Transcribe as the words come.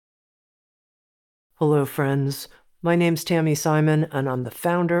Hello, friends. My name's Tami Simon, and I'm the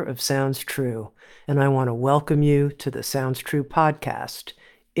founder of Sounds True, and I want to welcome you to the Sounds True podcast,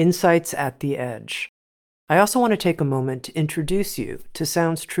 Insights at the Edge. I also want to take a moment to introduce you to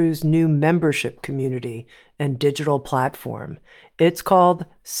Sounds True's new membership community and digital platform. It's called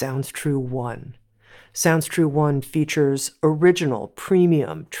Sounds True One. Sounds True One features original,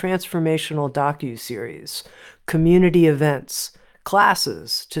 premium, transformational docuseries, community events,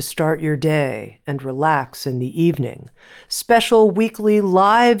 classes to start your day and relax in the evening, special weekly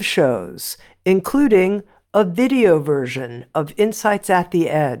live shows, including a video version of Insights at the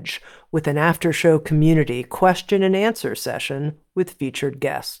Edge with an after-show community question and answer session with featured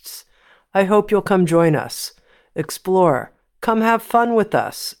guests. I hope you'll come join us, explore, come have fun with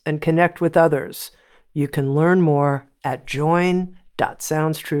us, and connect with others. You can learn more at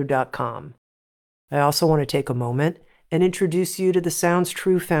join.soundstrue.com. I also want to take a moment and introduce you to the Sounds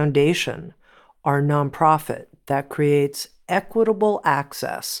True Foundation, our nonprofit that creates equitable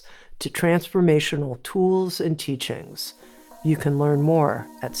access to transformational tools and teachings. You can learn more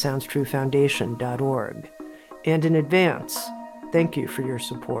at soundstruefoundation.org. And in advance, thank you for your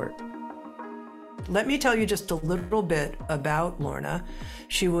support. Let me tell you just a little bit about Lorna.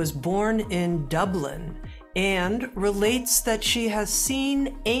 She was born in Dublin and relates that she has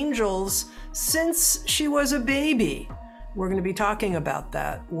seen angels since she was a baby. We're going to be talking about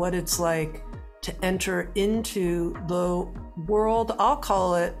that, what it's like to enter into the world, I'll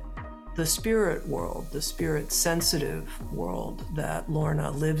call it the spirit world, the spirit sensitive world that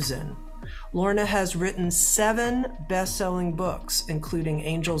Lorna lives in. Lorna has written 7 best-selling books, including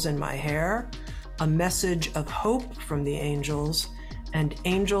Angels in My Hair, A Message of Hope from the Angels, and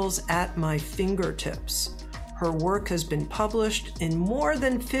Angels at My Fingertips. Her work has been published in more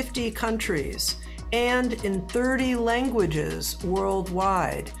than 50 countries and in 30 languages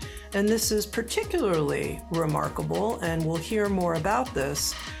worldwide. And this is particularly remarkable, and we'll hear more about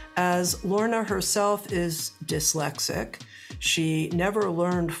this, as Lorna herself is dyslexic. She never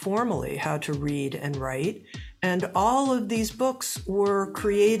learned formally how to read and write, and all of these books were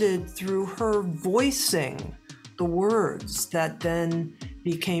created through her voicing the words that then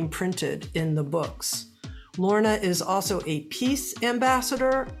became printed in the books. Lorna is also a peace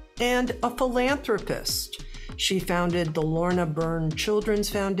ambassador and a philanthropist. She founded the Lorna Byrne Children's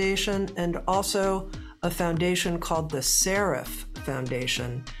Foundation and also a foundation called the Seraph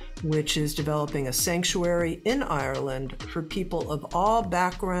Foundation, which is developing a sanctuary in Ireland for people of all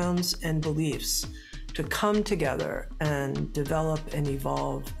backgrounds and beliefs to come together and develop and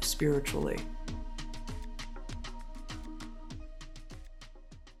evolve spiritually.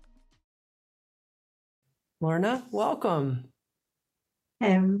 Lorna, welcome.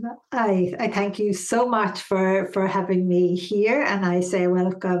 I thank you so much for having me here, and I say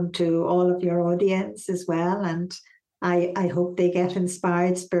welcome to all of your audience as well. And I hope they get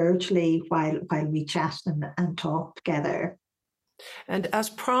inspired spiritually while we chat and talk together. And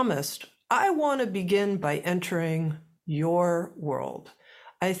as promised, I want to begin by entering your world.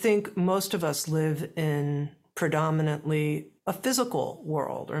 I think most of us live in predominantly a physical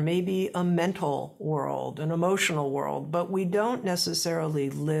world, or maybe a mental world, an emotional world, but we don't necessarily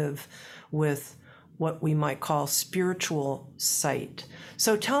live with what we might call spiritual sight.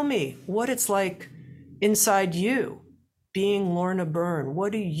 So tell me what it's like inside you, being Lorna Byrne.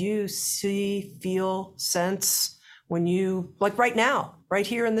 What do you see, feel, sense when you, like right now, right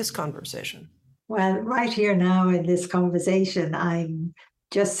here in this conversation? Well, right here now in this conversation, I'm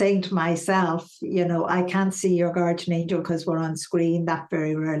just saying to myself, I can't see your guardian angel because we're on screen. That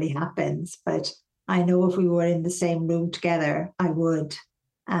very rarely happens. But I know if we were in the same room together, I would,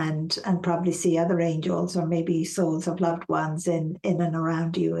 and probably see other angels or maybe souls of loved ones in and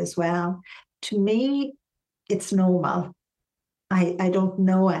around you as well. To me, it's normal. I don't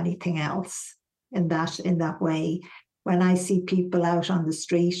know anything else in that way. When I see people out on the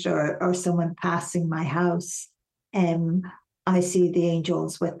street or someone passing my house, I see the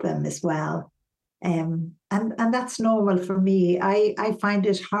angels with them as well. And that's normal for me. I find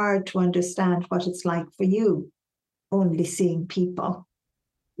it hard to understand what it's like for you, only seeing people.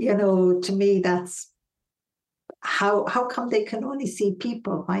 To me, that's how come they can only see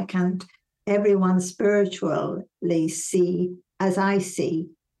people? Why can't everyone spiritually see as I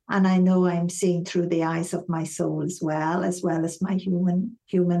see? And I know I'm seeing through the eyes of my soul as well as my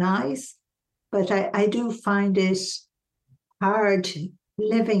human eyes. But I do find it hard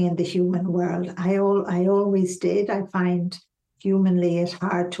living in the human world. I always did. I find humanly it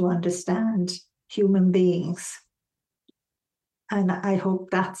hard to understand human beings. And I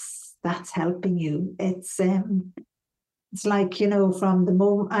hope that's helping you. It's It's like, from the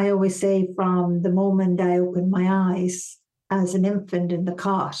moment, I always say, from the moment I opened my eyes as an infant in the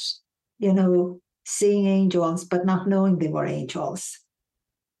cot, seeing angels, but not knowing they were angels,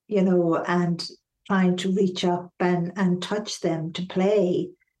 and trying to reach up and touch them to play.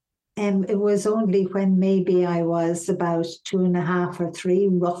 It was only when maybe I was about 2.5 or 3,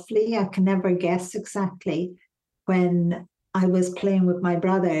 roughly, I can never guess exactly, when I was playing with my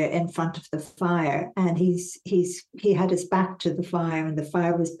brother in front of the fire, and he had his back to the fire, and the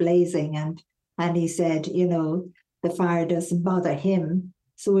fire was blazing, and he said, the fire doesn't bother him.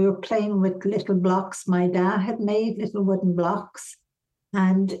 So we were playing with little blocks my dad had made, little wooden blocks,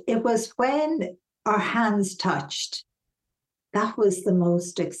 and it was when our hands touched. That was the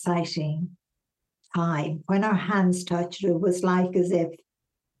most exciting time. When our hands touched, it was like as if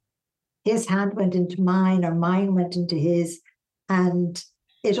his hand went into mine or mine went into his, and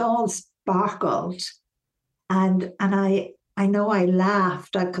it all sparkled. And I know I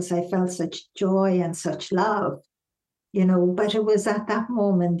laughed because I felt such joy and such love, but it was at that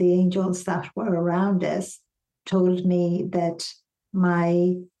moment the angels that were around us told me that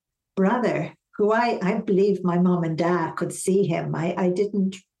my brother, who I believe my mom and dad could see him, I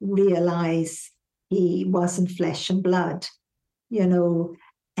didn't realize he wasn't flesh and blood,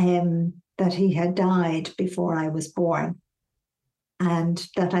 that he had died before I was born, and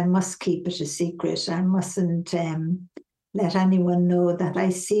that I must keep it a secret. I mustn't let anyone know that I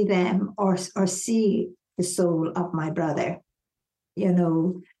see them or see the soul of my brother,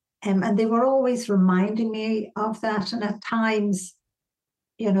 and they were always reminding me of that. And at times,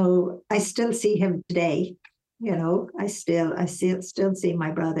 I still see him today. I still see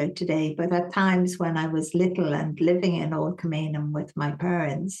my brother today. But at times when I was little and living in Old Kilmainham with my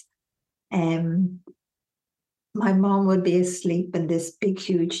parents, my mom would be asleep in this big,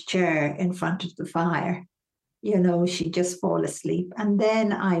 huge chair in front of the fire. She'd just fall asleep. And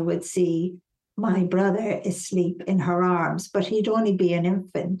then I would see my brother asleep in her arms, but he'd only be an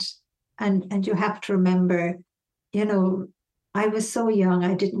infant. And you have to remember, I was so young,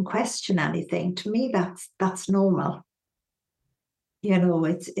 I didn't question anything. To me, that's normal.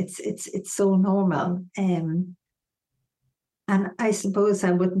 It's so normal. And I suppose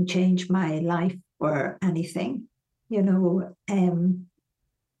I wouldn't change my life for anything, and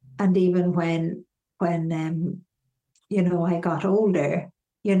even when I got older,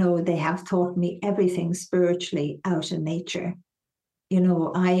 they have taught me everything spiritually out in nature.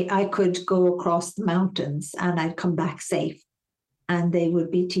 I could go across the mountains and I'd come back safe, and they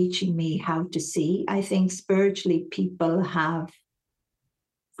would be teaching me how to see. I think spiritually people have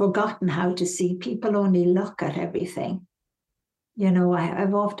forgotten how to see. People only look at everything.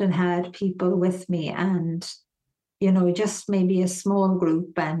 I've often had people with me and, just maybe a small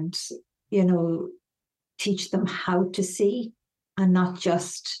group, and, teach them how to see and not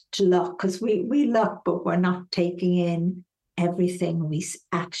just to look, because we look, but we're not taking in everything we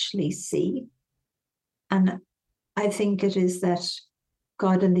actually see. And I think it is that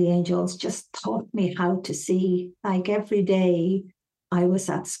God and the angels just taught me how to see. Like every day I was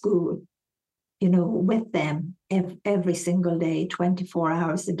at school, with them every single day, 24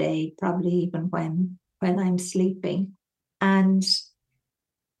 hours a day, probably even when I'm sleeping. And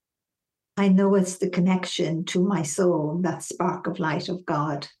I know it's the connection to my soul, that spark of light of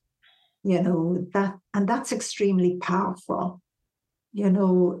God, and that's extremely powerful.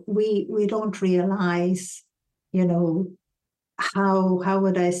 We don't realize, how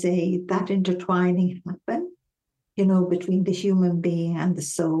would I say that intertwining happen, between the human being and the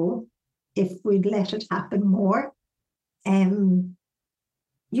soul. If we'd let it happen more, you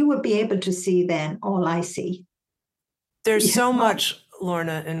would be able to see then all I see. There's so much,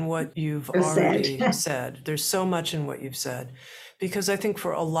 Lorna, in what you've already said. There's so much in what you've said, because I think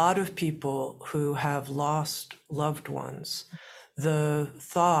for a lot of people who have lost loved ones, the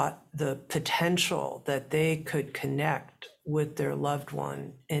thought, the potential that they could connect with their loved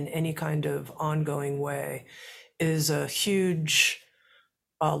one in any kind of ongoing way is a huge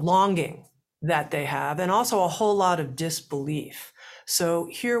longing that they have, and also a whole lot of disbelief. So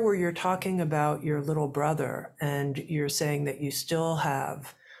here where you're talking about your little brother and you're saying that you still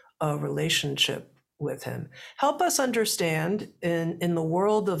have a relationship with him, help us understand in the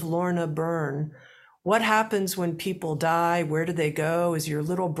world of Lorna Byrne, what happens when people die? Where do they go? Is your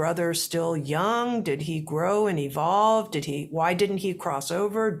little brother still young? Did he grow and evolve? Why didn't he cross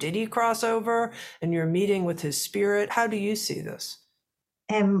over? Did he cross over? And you're meeting with his spirit. How do you see this?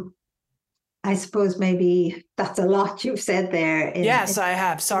 I suppose maybe that's a lot you've said there. Yes, I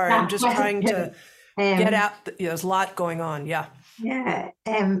have. Sorry, I'm just trying to get out. There's a lot going on. Yeah. Yeah.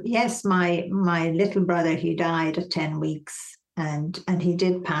 Yes, my little brother, he died at 10 weeks and he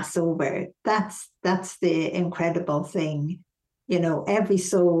did pass over. That's the incredible thing. You know, every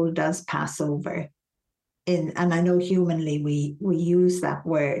soul does pass over. And I know humanly we use that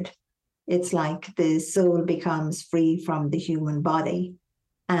word. It's like the soul becomes free from the human body.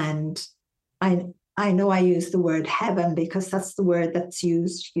 And I know I use the word heaven because that's the word that's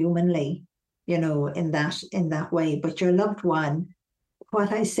used humanly, you know, in that way. But your loved one,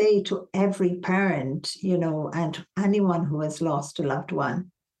 what I say to every parent, you know, and anyone who has lost a loved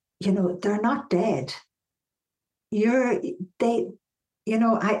one, you know, they're not dead. You're they, you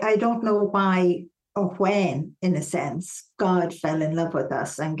know, I don't know why or when, in a sense, God fell in love with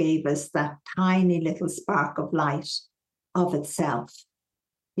us and gave us that tiny little spark of light of itself,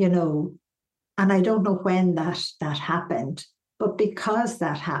 you know, and I don't know when that happened, but because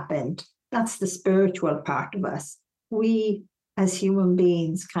that happened, that's the spiritual part of us. We as human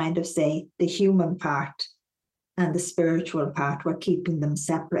beings kind of say the human part and the spiritual part, we're keeping them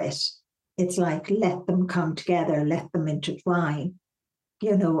separate. It's like let them come together, let them intertwine,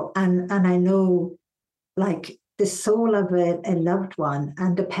 you know, and I know like the soul of a loved one,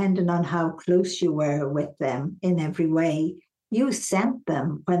 and depending on how close you were with them in every way, you scent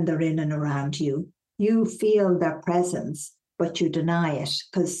them when they're in and around you. You feel their presence, but you deny it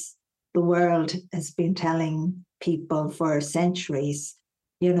because the world has been telling people for centuries,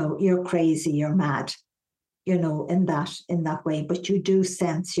 you know, you're crazy, you're mad, you know, in that way. But you do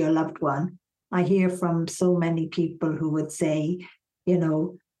sense your loved one. I hear from so many people who would say, you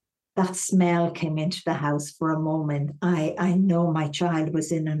know, that smell came into the house for a moment. I know my child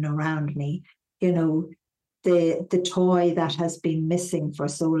was in and around me. You know, the toy that has been missing for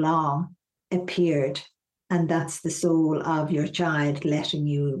so long appeared. And that's the soul of your child letting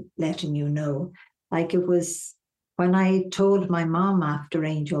you know. Like it was when I told my mom after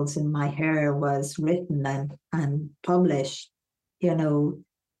Angels in My Hair was written and published, you know,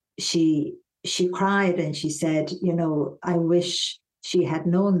 she she cried and she said, you know, I wish she had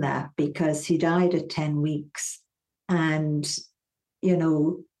known that because he died at 10 weeks. And, you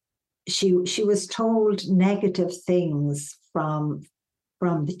know, she was told negative things from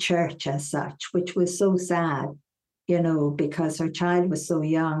the church as such, which was so sad, you know, because her child was so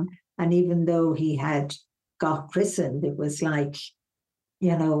young. And even though he had got christened, it was like,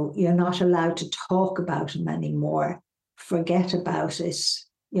 you know, you're not allowed to talk about him anymore. Forget about it.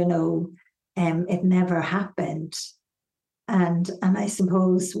 You know, it never happened. And I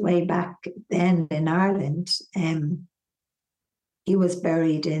suppose way back then in Ireland, he was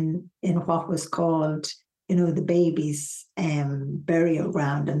buried in what was called, you know, the babies' burial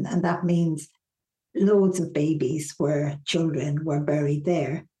ground, and that means loads of babies were children were buried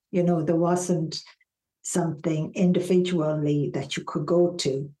there. You know, there wasn't something individually that you could go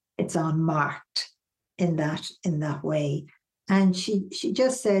to. It's unmarked in that way. And she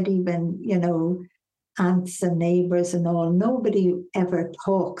just said, even, you know, aunts and neighbors and all, nobody ever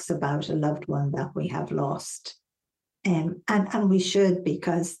talks about a loved one that we have lost. And we should,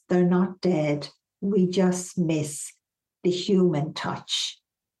 because they're not dead. We just miss the human touch.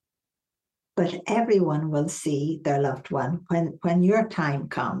 But everyone will see their loved one when your time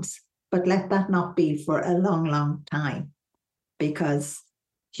comes. But let that not be for a long, long time, because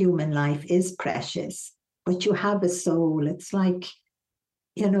human life is precious. But you have a soul. It's like,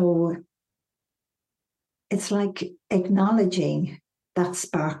 you know, it's like acknowledging that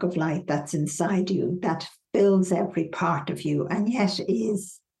spark of light that's inside you, that fills every part of you, and yet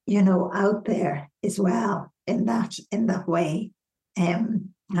is, you know, out there as well in that way. And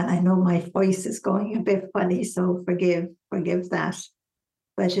I know my voice is going a bit funny, so forgive that.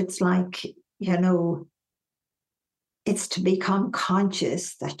 But it's like, you know, it's to become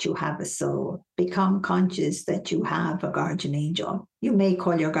conscious that you have a soul, become conscious that you have a guardian angel. You may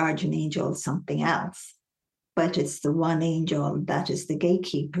call your guardian angel something else, but it's the one angel that is the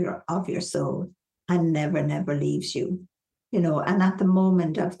gatekeeper of your soul and never leaves you. You know, and at the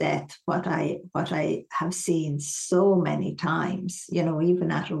moment of death, what I have seen so many times, you know, even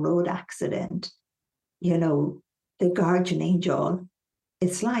at a road accident, you know, the guardian angel,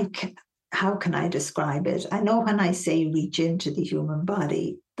 it's like, how can I describe it? I know when I say reach into the human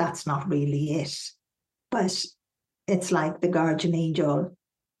body, that's not really it. But it's like the guardian angel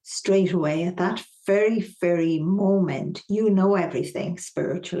straight away at that very moment, you know everything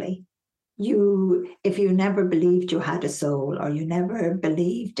spiritually. If you never believed you had a soul, or you never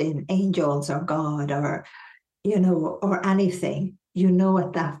believed in angels or God, or, you know, or anything, you know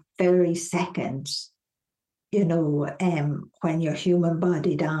at that very second, you know, when your human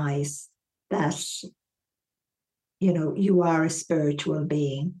body dies, that you are a spiritual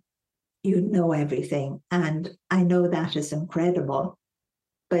being. You know everything. And I know that is incredible.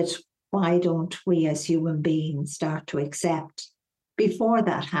 But why don't we as human beings start to accept before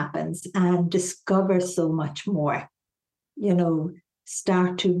that happens and discover so much more?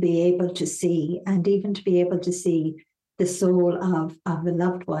 Start to be able to see, and even to be able to see the soul of a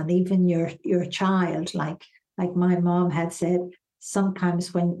loved one, even your child. Like my mom had said,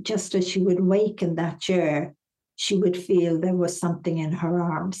 sometimes when just as she would wake in that chair, she would feel there was something in her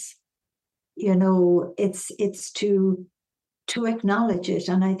arms. It's to acknowledge it.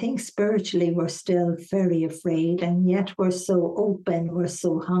 And I think spiritually we're still very afraid, and yet we're so open, we're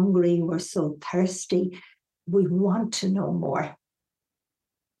so hungry, we're so thirsty. We want to know more.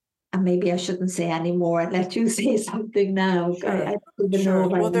 And maybe I shouldn't say any more and let you say something now. Sure. I don't even know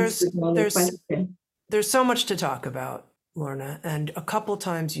if Well, I answered all the question. There's so much to talk about, Lorna, and a couple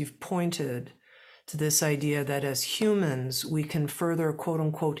times you've pointed to this idea that as humans, we can further, quote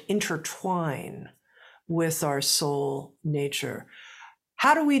unquote, intertwine with our soul nature.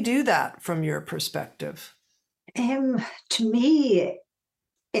 How do we do that from your perspective? To me,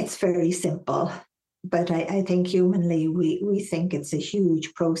 it's very simple. But I think humanly, we think it's a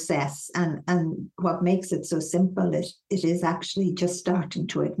huge process. And what makes it so simple, it is actually just starting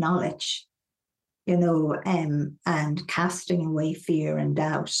to acknowledge, and casting away fear and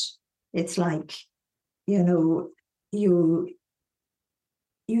doubt. It's like, you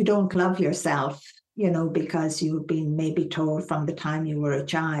don't love yourself, because you've been maybe told from the time you were a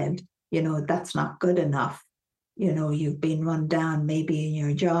child, that's not good enough. You've been run down maybe in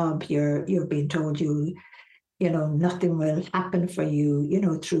your job, you're being told nothing will happen for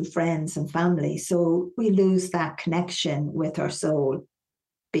you, through friends and family. So we lose that connection with our soul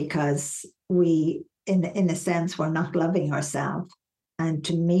because we, in a sense, we're not loving ourselves. And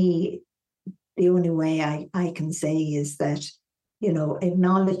to me, the only way I can say is that,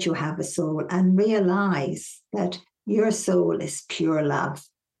 acknowledge you have a soul and realize that your soul is pure love.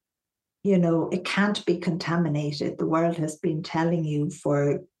 It can't be contaminated. The world has been telling you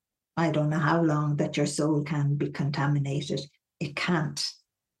for I don't know how long that your soul can be contaminated. It can't,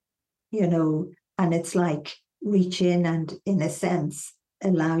 and it's like reach in and, in a sense,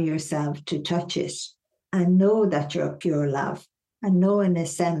 allow yourself to touch it and know that you're pure love, and know in a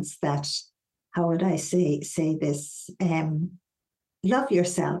sense that, how would I say this? Love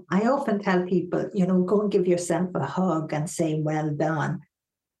yourself. I often tell people, go and give yourself a hug and say, well done.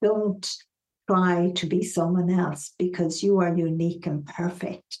 Don't try to be someone else, because you are unique and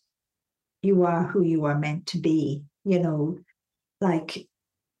perfect. You are who you are meant to be. Like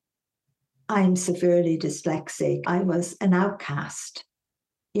I'm severely dyslexic. I was an outcast,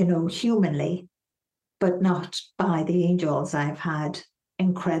 humanly, but not by the angels. I've had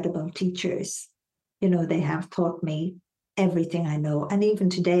incredible teachers. They have taught me everything I know. And even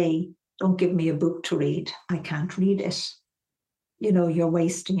today, don't give me a book to read. I can't read it. You're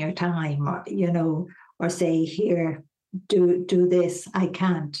wasting your time, or say, here, do this. I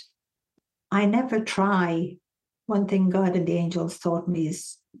can't. I never try. One thing God and the angels taught me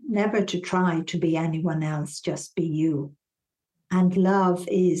is never to try to be anyone else, just be you. And love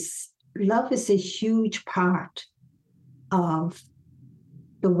is a huge part of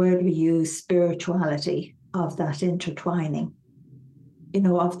the word we use, spirituality, of that intertwining,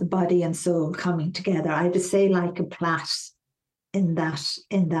 of the body and soul coming together. I would say like a plait in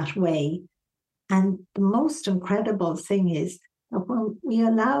that way. And the most incredible thing is that when we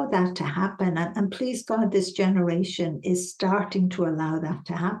allow that to happen, and please God, this generation is starting to allow that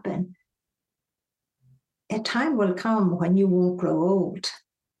to happen, a time will come when you won't grow old.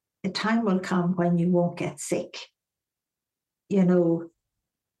 A time will come when you won't get sick.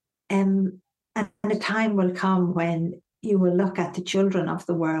 And a time will come when you will look at the children of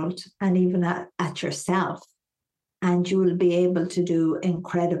the world and even at yourself, and you will be able to do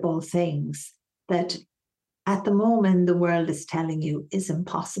incredible things that at the moment the world is telling you is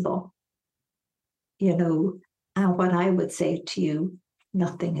impossible. And what I would say to you,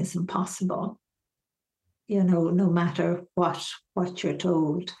 nothing is impossible. No matter what you're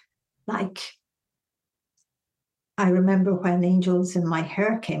told. Like, I remember when Angels in My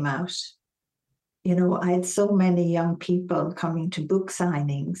Hair came out, I had so many young people coming to book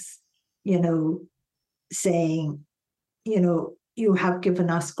signings, saying, you have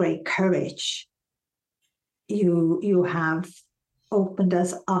given us great courage. You have opened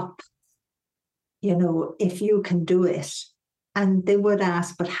us up. If you can do it. And they would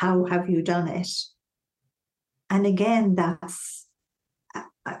ask, but how have you done it? And again, that's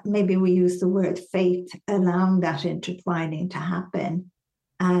maybe we use the word faith, allowing that intertwining to happen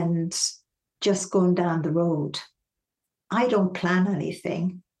and just going down the road. I don't plan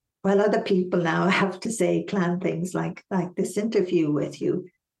anything. Well, other people now have to say plan things like this interview with you,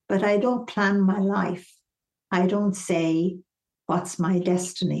 but I don't plan my life. I don't say what's my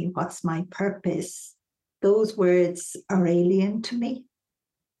destiny, what's my purpose. Those words are alien to me.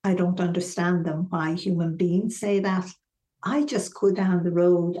 I don't understand them, why human beings say that. I just go down the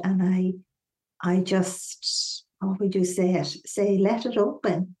road and I just, how would you say it? Say, let it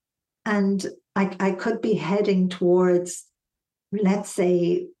open. And I could be heading towards, let's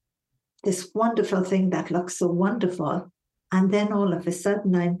say, this wonderful thing that looks so wonderful. And then all of a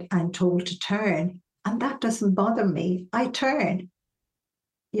sudden I'm told to turn. And that doesn't bother me. I turn.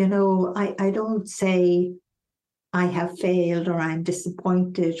 You know, I don't say I have failed or I'm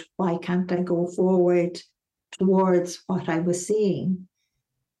disappointed. Why can't I go forward towards what I was seeing?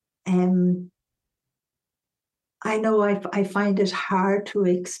 I know I find it hard to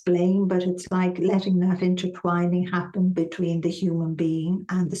explain, but it's like letting that intertwining happen between the human being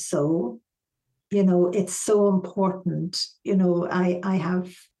and the soul. You know, it's so important. You know, I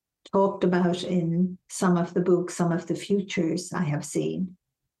have talked about in some of the books, some of the futures I have seen,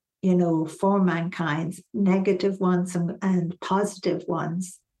 you know, for mankind, negative ones and positive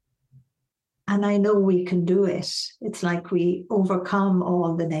ones. And I know we can do it. It's like we overcome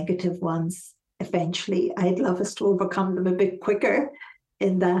all the negative ones eventually. I'd love us to overcome them a bit quicker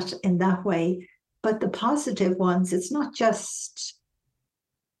in that way. But the positive ones, it's not just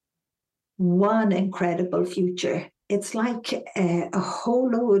one incredible future. It's like a whole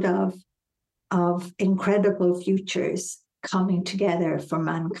load of incredible futures coming together for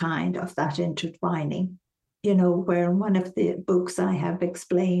mankind, of that intertwining. You know, where in one of the books I have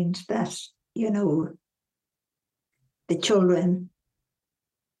explained that, you know, the children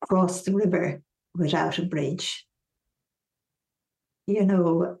cross the river without a bridge. You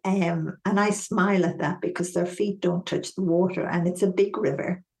know, and I smile at that because their feet don't touch the water and it's a big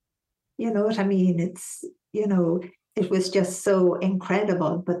river. You know what I mean? It's, you know, it was just so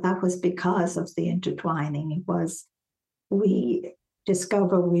incredible, but that was because of the intertwining. It was, we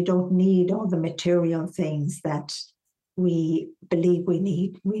discover we don't need all the material things that we believe we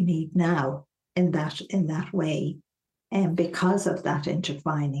need now in that way. And because of that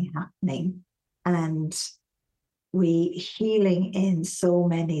intertwining happening, and we healing in so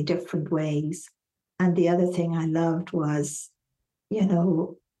many different ways. And the other thing I loved was, you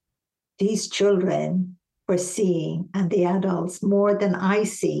know, these children were seeing, and the adults, more than I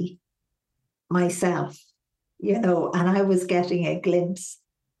see myself, you know, and I was getting a glimpse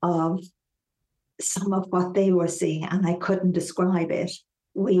of some of what they were seeing, and I couldn't describe it.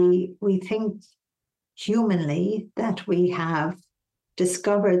 We think humanly that we have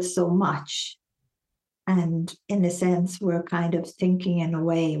discovered so much, and in a sense, we're kind of thinking in a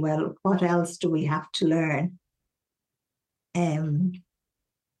way, well, what else do we have to learn?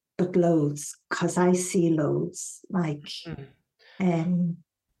 But loads, because I see loads, like.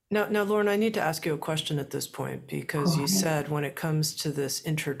 Now, Lorna, I need to ask you a question at this point, because you said when it comes to this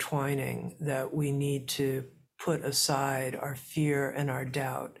intertwining that we need to put aside our fear and our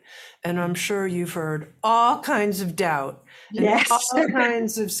doubt. And I'm sure you've heard all kinds of doubt and all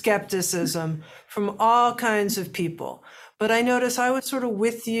kinds of skepticism from all kinds of people. But I noticed I was sort of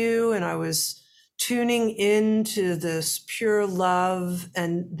with you and I was tuning into this pure love.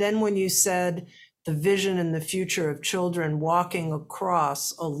 And then when you said the vision and the future of children walking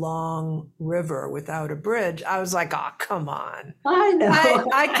across a long river without a bridge, I was like, oh, come on. I know.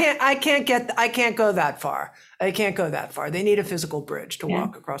 I can't go that far. I can't go that far. They need a physical bridge to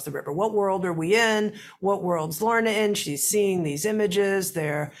walk across the river. What world are we in? What world's Lorna in? She's seeing these images.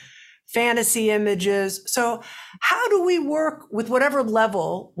 They're fantasy images. So how do we work with whatever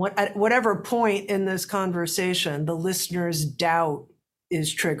level, at whatever point in this conversation, the listener's doubt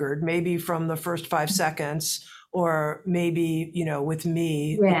is triggered, maybe from the first 5 seconds, or maybe, you know, with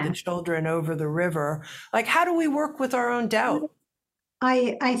me, with the children over the river. Like, how do we work with our own doubt?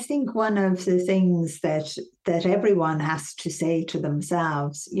 I think one of the things that everyone has to say to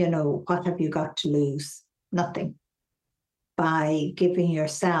themselves, you know, what have you got to lose? Nothing. By giving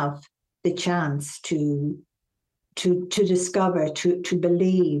yourself the chance to discover, to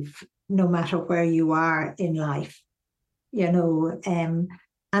believe, no matter where you are in life. You know, and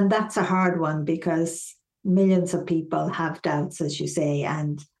that's a hard one because millions of people have doubts, as you say,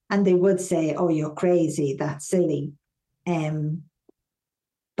 and they would say, oh, you're crazy, that's silly.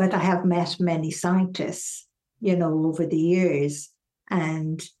 But I have met many scientists, you know, over the years,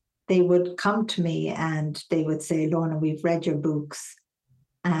 and they would come to me and they would say, Lorna, we've read your books,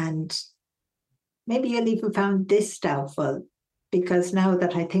 and maybe you'll even found this doubtful, because now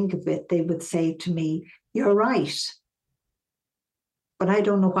that I think of it, they would say to me, you're right. but I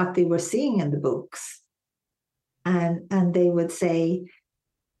don't know what they were seeing in the books. And they would say,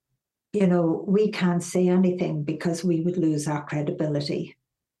 we can't say anything because we would lose our credibility.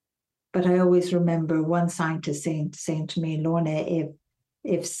 But I always remember one scientist saying to me, Lorna,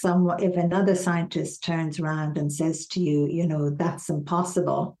 if another scientist turns around and says to you, that's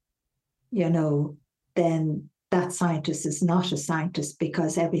impossible, then that scientist is not a scientist,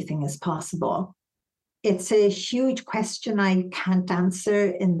 because everything is possible. It's a huge question I can't answer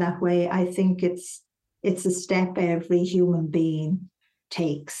in that way. I think it's a step every human being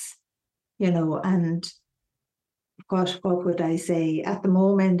takes, and what would I say? At the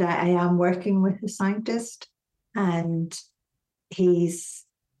moment, I am working with a scientist, and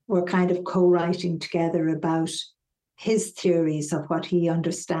we're kind of co-writing together about his theories of what he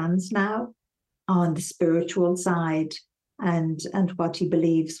understands now on the spiritual side, and what he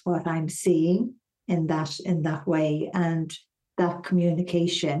believes what I'm seeing in that way, and that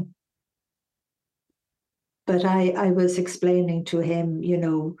communication. But I was explaining to him,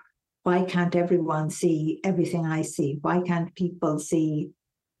 why can't everyone see everything I see? Why can't people see?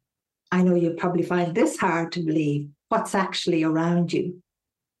 I know you probably find this hard to believe, what's actually around you.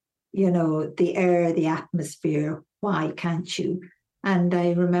 The air, the atmosphere, why can't you? And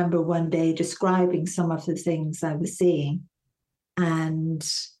I remember one day describing some of the things I was seeing. And,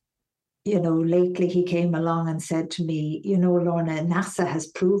 lately he came along and said to me, Lorna, NASA has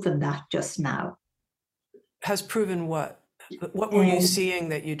proven that just now. Has proven what? What were you seeing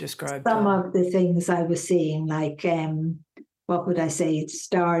that you described? Some of the things I was seeing, like, what would I say,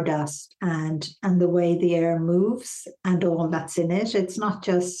 stardust and the way the air moves and all that's in it. It's not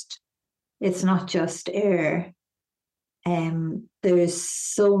just air. There's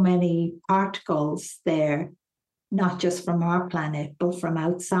so many particles there, not just from our planet, but from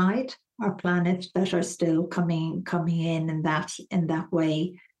outside our planet, that are still coming in that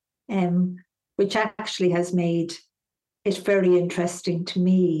way, which actually has made it very interesting to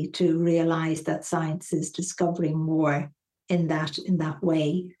me to realize that science is discovering more in that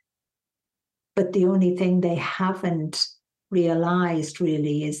way. But the only thing they haven't realized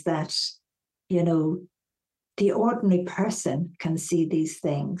really is that, the ordinary person can see these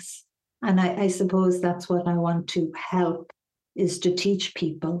things. And I suppose that's what I want to help, is to teach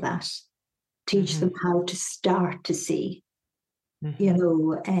people that, teach them how to start to see. I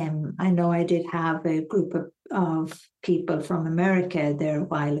know I did have a group of people from America there a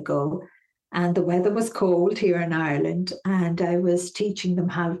while ago, and the weather was cold here in Ireland, and I was teaching them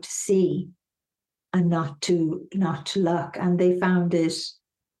how to see and not to look, and they found it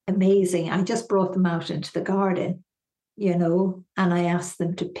amazing. I just brought them out into the garden, and I asked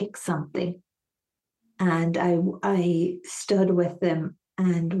them to pick something, and I stood with them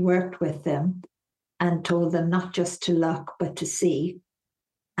and worked with them and told them not just to look but to see.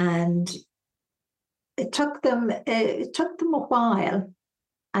 And it took them a while,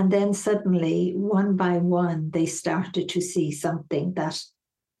 and then suddenly, one by one, they started to see something that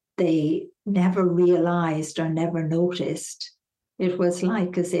they never realized or never noticed. It was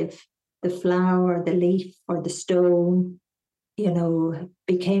like as if the flower, the leaf, or the stone,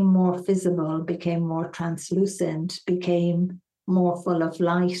 became more visible, became more translucent, became more full of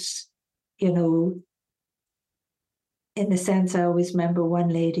light. In a sense, I always remember one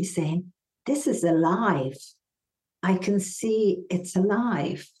lady saying, "This is alive. I can see it's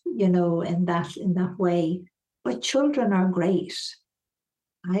alive," in that way. But children are great.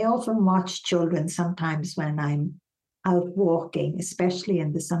 I often watch children sometimes when I'm out walking, especially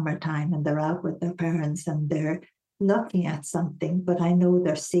in the summertime, and they're out with their parents and they're looking at something, but I know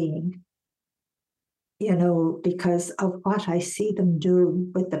they're seeing, because of what I see them do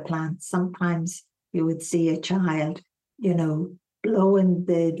with the plants. Sometimes you would see a child, blow in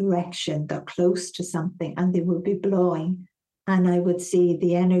the direction they're close to something, and they would be blowing, and I would see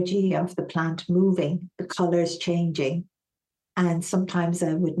the energy of the plant moving, the colors changing. And sometimes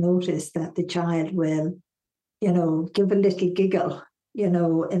I would notice that the child will, give a little giggle,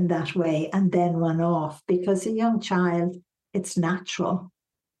 in that way, and then run off, because a young child, it's natural.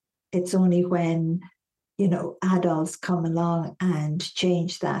 It's only when, adults come along and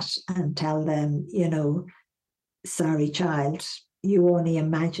change that and tell them, sorry, child, you only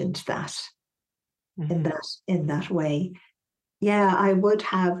imagined that in that way. Yeah, I would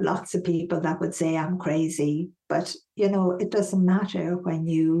have lots of people that would say I'm crazy, but it doesn't matter when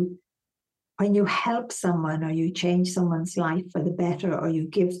you help someone, or you change someone's life for the better, or you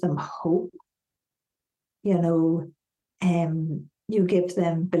give them hope, you give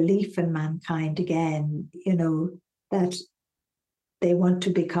them belief in mankind again, that they want to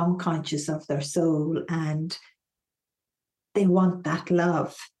become conscious of their soul, and they want that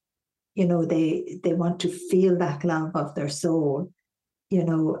love. They want to feel that love of their soul,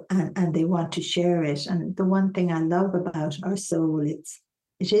 and they want to share it. And the one thing I love about our soul, it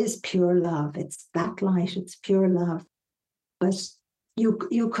is pure love. It's that light, it's pure love. But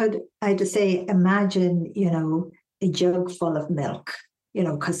you could, I'd say, imagine, a jug full of milk,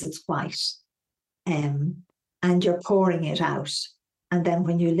 because it's white. And you're pouring it out. And then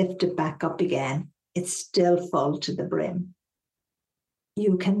when you lift it back up again, it's still full to the brim.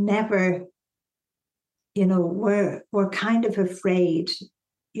 You can never, we're kind of afraid,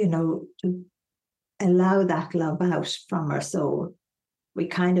 to allow that love out from our soul. We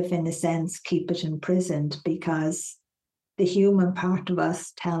kind of, in a sense, keep it imprisoned because the human part of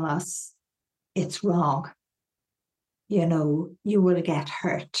us tell us it's wrong. You will get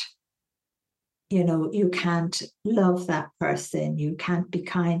hurt. You can't love that person. You can't be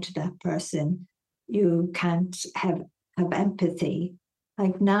kind to that person. You can't have empathy.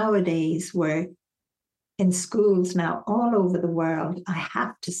 Like nowadays, we're in schools now all over the world. I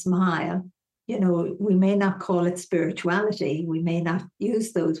have to smile. We may not call it spirituality. We may not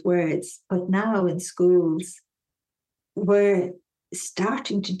use those words, but now in schools, we're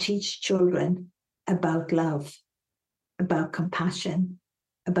starting to teach children about love, about compassion,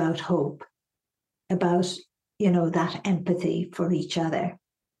 about hope, about, that empathy for each other.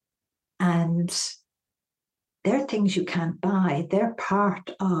 And they're things you can't buy. They're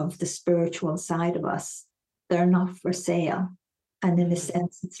part of the spiritual side of us. They're not for sale. And in a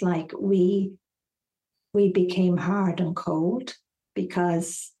sense, it's like we became hard and cold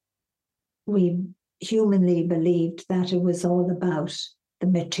because we humanly believed that it was all about the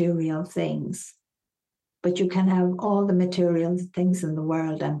material things. But you can have all the material things in the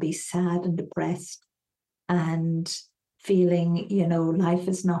world and be sad and depressed and feeling, life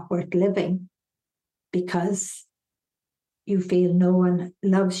is not worth living because you feel no one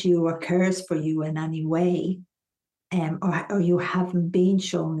loves you or cares for you in any way, or you haven't been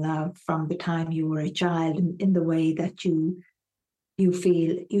shown love from the time you were a child in the way that you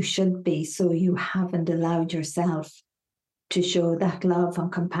feel you should be. So you haven't allowed yourself to show that love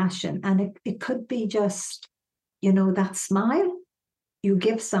and compassion. And it could be just, that smile you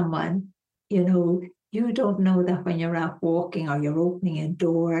give someone, you don't know that when you're out walking or you're opening a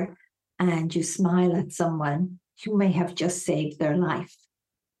door and you smile at someone, you may have just saved their life,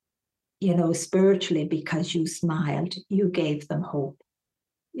 spiritually, because you smiled, you gave them hope,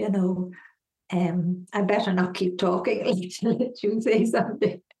 I better not keep talking. Let you say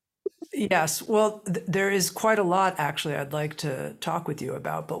something. Yes, well, there is quite a lot actually I'd like to talk with you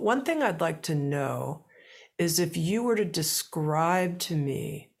about. But one thing I'd like to know is if you were to describe to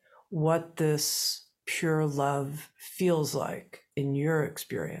me what this pure love feels like in your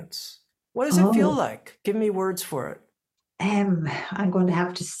experience. What does it feel like? Give me words for it. I'm going to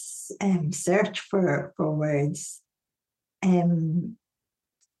have to search for words. I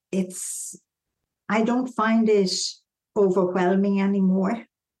don't find it overwhelming anymore.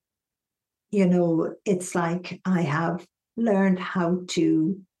 It's like I have learned how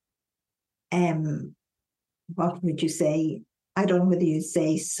to, what would you say? I don't know whether you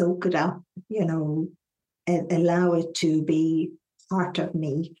say soak it up, allow it to be part of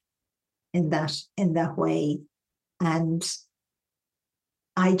me in that way. And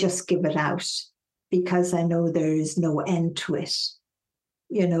I just give it out because I know there is no end to it,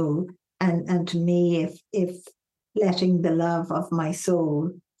 and to me, if letting the love of my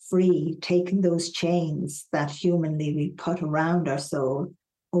soul free, taking those chains that humanly we put around our soul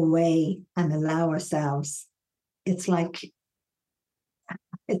away and allow ourselves, it's like,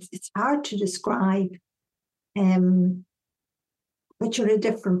 it's hard to describe, but you're a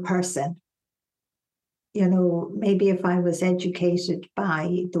different person. Maybe if I was educated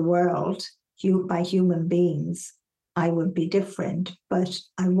by the world, by human beings, I would be different, but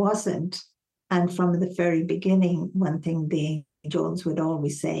I wasn't. And from the very beginning, one thing the angels would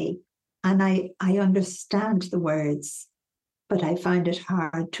always say, and I understand the words, but I find it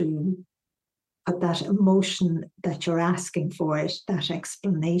hard to put that emotion that you're asking for it, that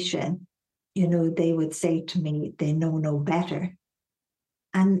explanation. They would say to me, they know no better.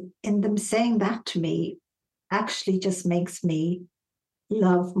 And in them saying that to me actually just makes me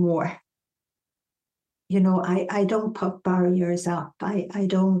love more. I don't put barriers up. I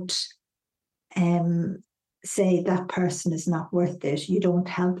don't say that person is not worth it. You don't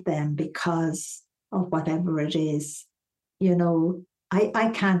help them because of whatever it is.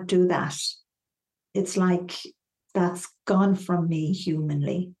 I can't do that. It's like that's gone from me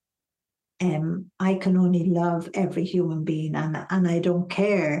humanly. I can only love every human being, and I don't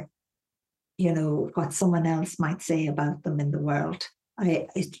care, what someone else might say about them in the world.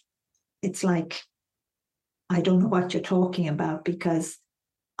 It's like, I don't know what you're talking about, because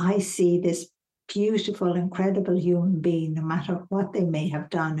I see this beautiful, incredible human being, no matter what they may have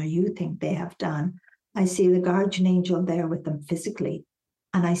done or you think they have done. I see the guardian angel there with them physically,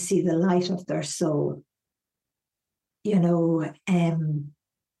 and I see the light of their soul, and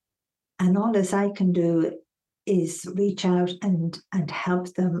all as I can do is reach out and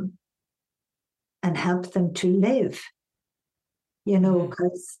help them to live,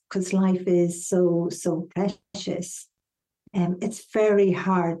 because life is so precious. It's very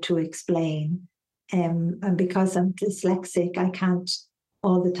hard to explain. And because I'm dyslexic, I can't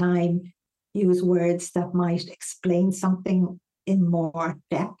all the time use words that might explain something in more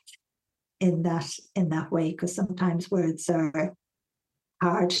depth in that way, because sometimes words are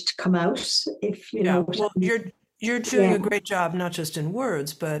hard to come out, if you know what Well, I mean. you're doing a great job, not just in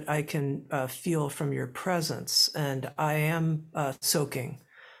words, but I can feel from your presence, and I am soaking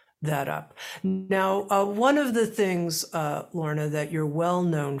that up. Now, one of the things, Lorna, that you're well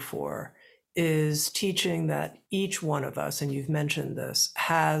known for is teaching that each one of us, and you've mentioned this,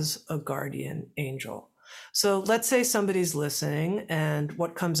 has a guardian angel. So let's say somebody's listening and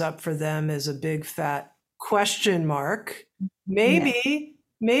what comes up for them is a big fat question mark.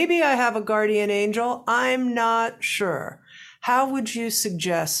 Maybe I have a guardian angel. I'm not sure. How would you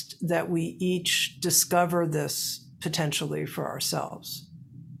suggest that we each discover this potentially for ourselves?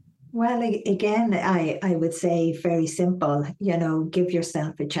 Well, again, I would say very simple, give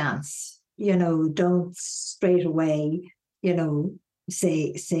yourself a chance. Don't straight away,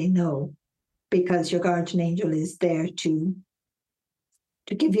 say no, because your guardian angel is there to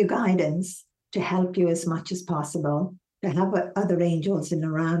give you guidance, to help you as much as possible, to have other angels in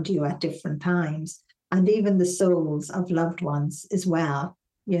around you at different times, and even the souls of loved ones as well,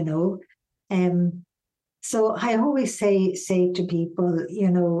 So I always say to people,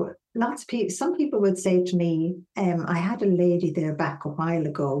 lots of people, some people would say to me, I had a lady there back a while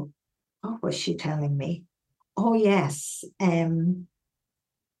ago. What was she telling me? Oh, yes.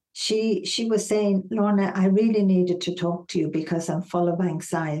 She was saying, Lorna, I really needed to talk to you because I'm full of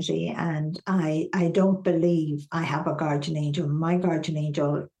anxiety, and I don't believe I have a guardian angel. My guardian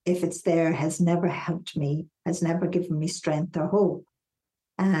angel, if it's there, has never helped me, has never given me strength or hope.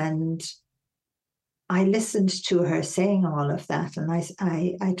 And I listened to her saying all of that, and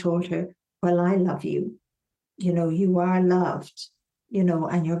I told her, well, I love you. You are loved,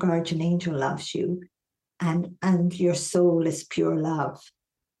 and your guardian angel loves you, and your soul is pure love.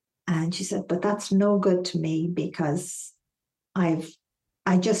 And she said, but that's no good to me because I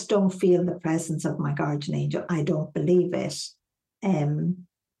just don't feel the presence of my guardian angel. I don't believe it.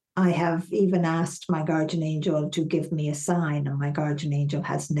 I have even asked my guardian angel to give me a sign, and my guardian angel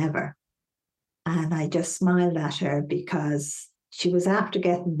has never. And I just smiled at her because she was after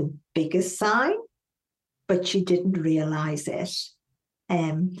getting the biggest sign, but she didn't realize it.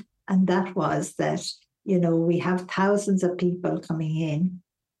 And that was that, we have thousands of people coming in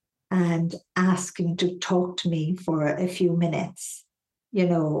and asking to talk to me for a few minutes,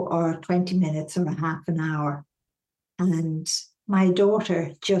 or 20 minutes or a half an hour. And my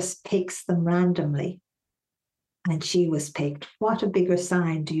daughter just picks them randomly. And she was picked. What a bigger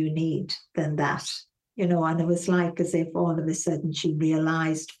sign do you need than that? And it was like as if all of a sudden she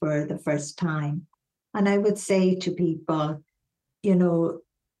realized for the first time. And I would say to people,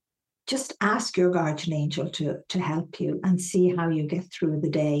 just ask your guardian angel to help you and see how you get through the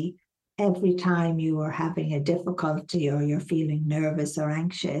day. Every time you are having a difficulty or you're feeling nervous or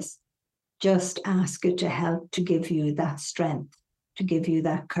anxious, just ask it to help, to give you that strength, to give you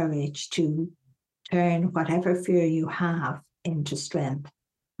that courage to turn whatever fear you have into strength,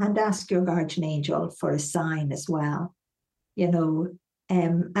 and ask your guardian angel for a sign as well,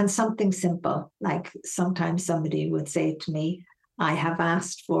 and something simple, like sometimes somebody would say to me, I have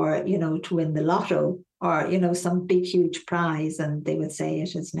asked for, to win the lotto or, some big, huge prize, and they would say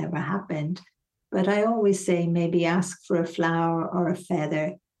it has never happened. But I always say maybe ask for a flower or a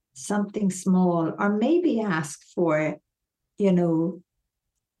feather, something small, or maybe ask for,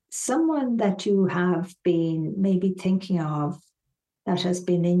 someone that you have been maybe thinking of that has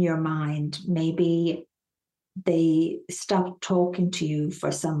been in your mind. Maybe they stopped talking to you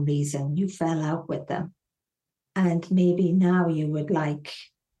for some reason, you fell out with them. And maybe now you would like,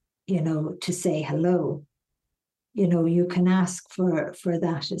 to say hello. You can ask for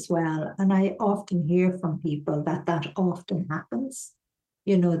that as well. And I often hear from people that often happens.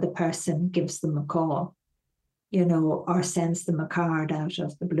 The person gives them a call, or sends them a card out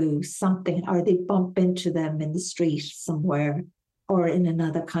of the blue, something, or they bump into them in the street somewhere, or in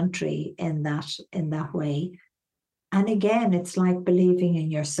another country in that way. And again, it's like believing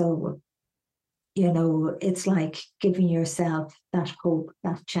in your soul. It's like giving yourself that hope,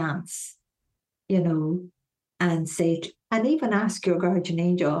 that chance, and and even ask your guardian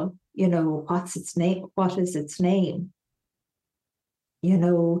angel, what's its name? What is its name?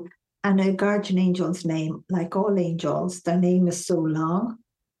 And a guardian angel's name, like all angels, their name is so long.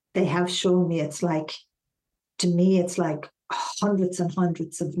 They have shown me to me, it's like hundreds and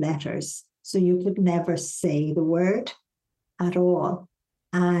hundreds of letters. So you could never say the word at all.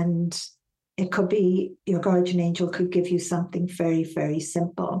 And it could be your guardian angel could give you something very, very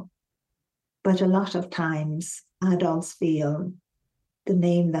simple. But a lot of times adults feel the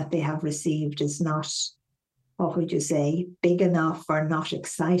name that they have received is not, what would you say, big enough or not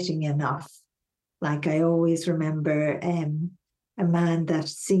exciting enough. Like I always remember a man that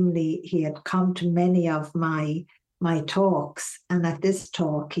seemingly he had come to many of my talks. And at this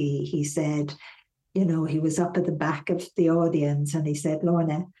talk, he said, he was up at the back of the audience and he said,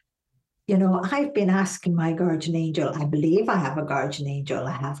 Lorna, I've been asking my guardian angel, I believe I have a guardian angel,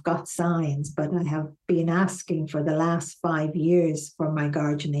 I have got signs, but I have been asking for the last 5 years for my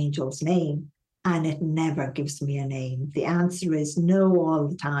guardian angel's name, and it never gives me a name. The answer is no all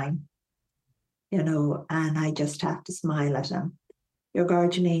the time, and I just have to smile at him. Your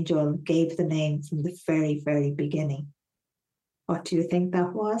guardian angel gave the name from the very, very beginning. What do you think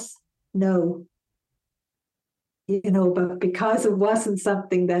that was? No. But because it wasn't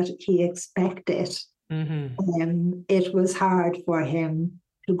something that he expected, it was hard for him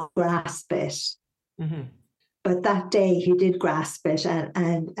to grasp it. Mm-hmm. But that day he did grasp it,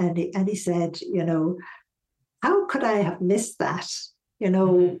 and he said, how could I have missed that?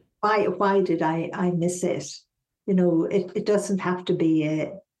 Mm-hmm. Why did I miss it? It doesn't have to be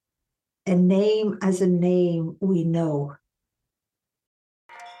a name as a name we know.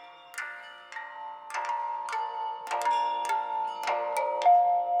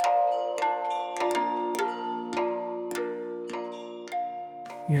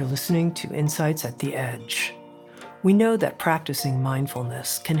 You're listening to Insights at the Edge. We know that practicing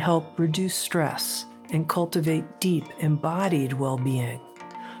mindfulness can help reduce stress and cultivate deep, embodied well-being.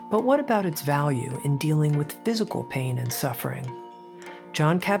 But what about its value in dealing with physical pain and suffering?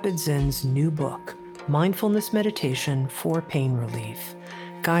 Jon Kabat-Zinn's new book, Mindfulness Meditation for Pain Relief,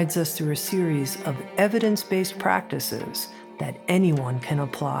 guides us through a series of evidence-based practices that anyone can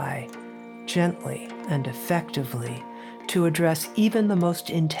apply gently and effectively to address even the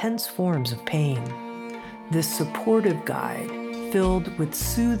most intense forms of pain. This supportive guide, filled with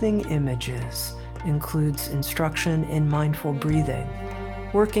soothing images, includes instruction in mindful breathing,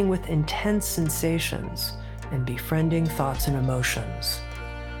 working with intense sensations, and befriending thoughts and emotions.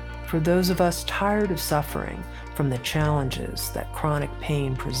 For those of us tired of suffering from the challenges that chronic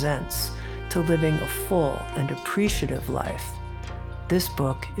pain presents to living a full and appreciative life, this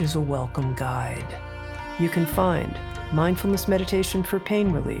book is a welcome guide. You can find Mindfulness Meditation for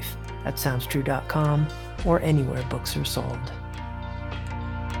Pain Relief at SoundsTrue.com or anywhere books are sold.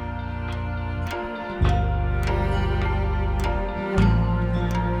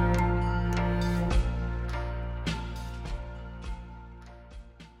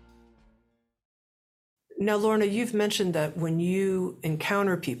 Now, Lorna, you've mentioned that when you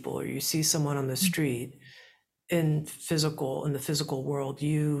encounter people or you see someone on the street in the physical world,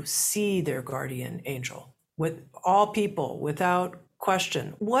 you see their guardian angel. With all people, without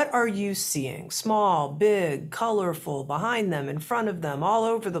question, what are you seeing? Small, big, colorful, behind them, in front of them, all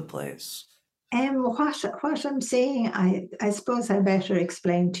over the place? What I'm seeing, I suppose I better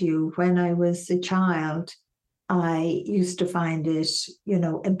explain to you. When I was a child, I used to find it,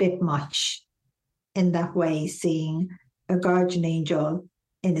 a bit much in that way, seeing a guardian angel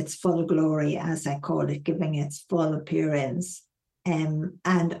in its full glory, as I call it, giving its full appearance, and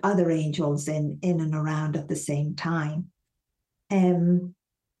other angels in and around at the same time.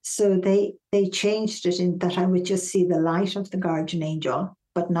 So they changed it in that I would just see the light of the guardian angel,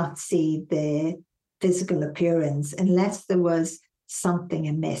 but not see the physical appearance unless there was something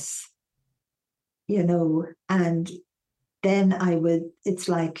amiss, and then it's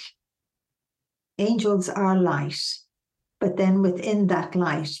like angels are light, but then within that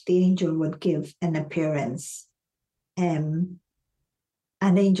light, the angel would give an appearance. And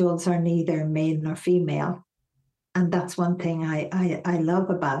angels are neither male nor female. And that's one thing I love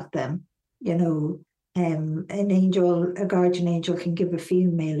about them. A guardian angel can give a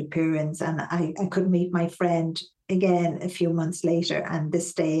female appearance. And I could meet my friend again a few months later, and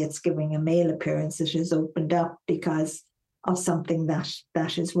this day it's giving a male appearance. It has opened up because of something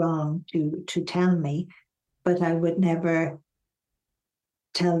that is wrong to tell me. But I would never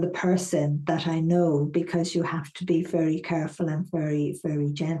tell the person that I know, because you have to be very careful and very,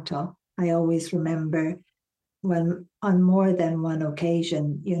 very gentle. I always remember when on more than one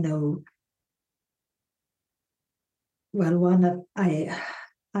occasion, one of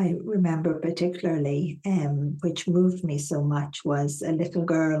I remember particularly, which moved me so much, was a little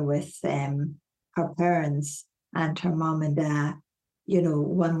girl with her parents and her mom and dad.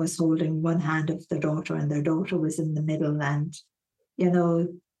 One was holding one hand of the daughter and their daughter was in the middle, and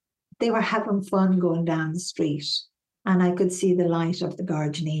they were having fun going down the street, and I could see the light of the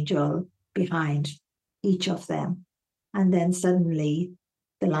guardian angel behind each of them. And then suddenly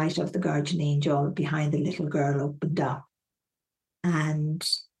the light of the guardian angel behind the little girl opened up. And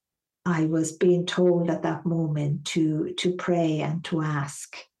I was being told at that moment to pray and to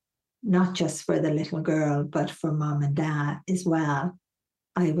ask, not just for the little girl, but for mom and dad as well.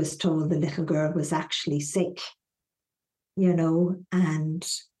 I was told the little girl was actually sick, and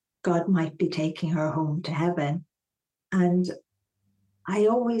God might be taking her home to heaven. And I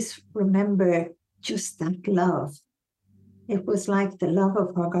always remember just that love. It was like the love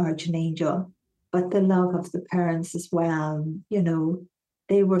of her guardian angel, but the love of the parents as well.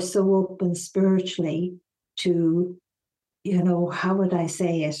 They were so open spiritually to, how would I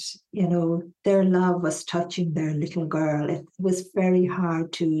say it? Their love was touching their little girl. It was very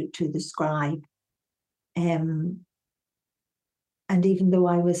hard to describe. And even though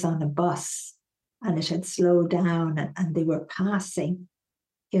I was on a bus and it had slowed down and they were passing,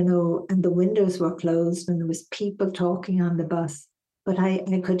 and the windows were closed and there was people talking on the bus, but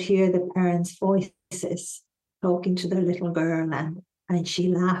I could hear the parents' voices talking to their little girl and she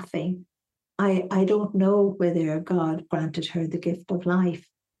laughing. I don't know whether God granted her the gift of life,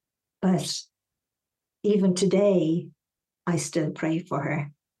 but even today, I still pray for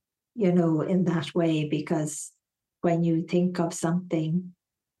her, in that way, because when you think of something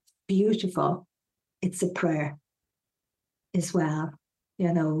beautiful, it's a prayer as well.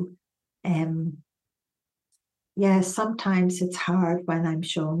 Sometimes it's hard when I'm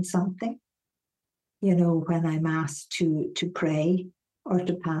shown something, when I'm asked to pray or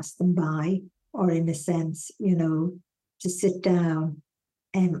to pass them by, or in a sense, to sit down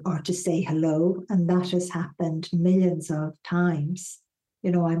or to say hello. And that has happened millions of times. I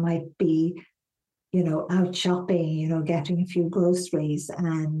might be, out shopping, getting a few groceries,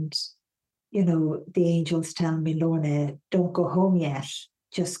 and the angels tell me, Lorna, don't go home yet.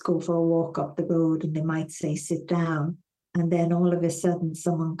 Just go for a walk up the road, and they might say, sit down. And then all of a sudden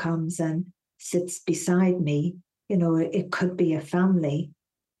someone comes and sits beside me. It could be a family.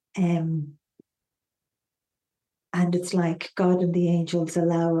 And it's like God and the angels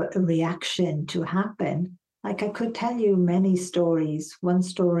allow a reaction to happen. Like, I could tell you many stories. One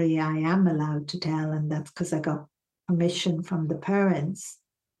story I am allowed to tell, and that's because I got permission from the parents,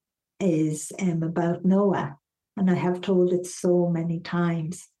 is about Noah. And I have told it so many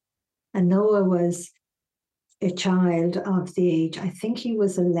times. And Noah was a child of the age, I think he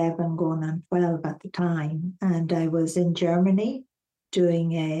was 11 going on 12 at the time. And I was in Germany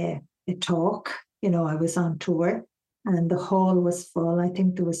doing a talk. I was on tour and the hall was full. I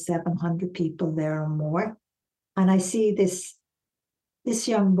think there was 700 people there or more. And I see this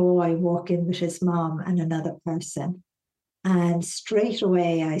young boy walk in with his mom and another person. And straight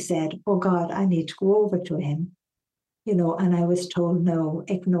away I said, oh God, I need to go over to him. And I was told, no,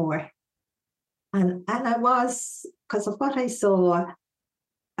 ignore. And I was, because of what I saw,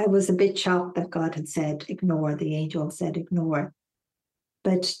 I was a bit shocked that God had said, ignore. The angel said, ignore.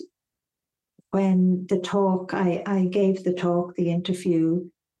 But when the talk, I gave the talk, the interview,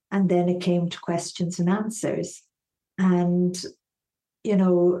 and then it came to questions and answers. And,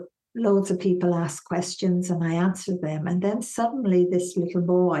 loads of people asked questions and I answered them. And then suddenly this little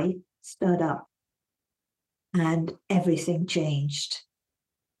boy stood up and everything changed.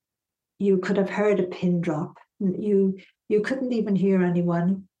 You could have heard a pin drop. You couldn't even hear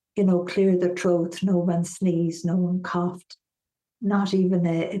anyone, clear their throat. No one sneezed, no one coughed, not even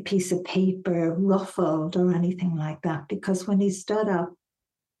a piece of paper ruffled or anything like that. Because when he stood up,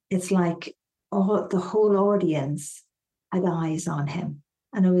 it's like the whole audience had eyes on him.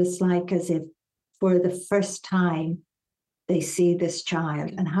 And it was like as if for the first time they see this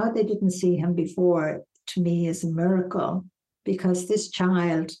child. And how they didn't see him before, to me, is a miracle, because this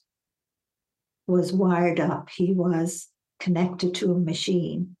child was wired up. He was connected to a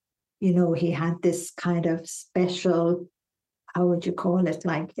machine. He had this kind of special, how would you call it?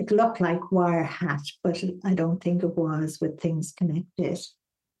 Like, it looked like wire hat, but I don't think it was, with things connected.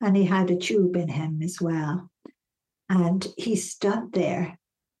 And he had a tube in him as well. And he stood there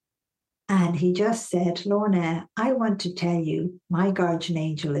and And he just said, Lorna, I want to tell you, my guardian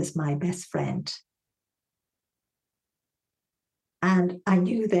angel is my best friend. And I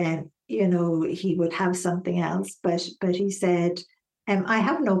knew then, he would have something else, but he said, I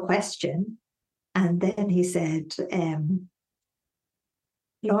have no question. And then he said,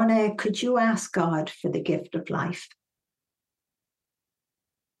 Lorna, could you ask God for the gift of life?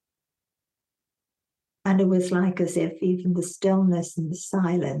 And it was like as if even the stillness and the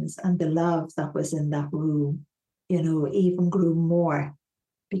silence and the love that was in that room, even grew more,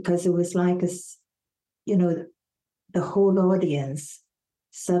 because it was like the whole audience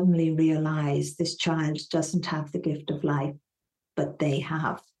suddenly realized this child doesn't have the gift of life, but they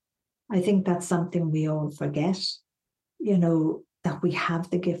have. I think that's something we all forget, that we have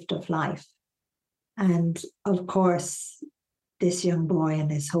the gift of life. And of course, this young boy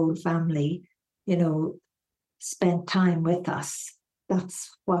and his whole family, spent time with us. That's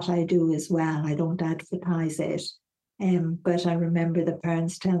what I do as well. I don't advertise it. But I remember the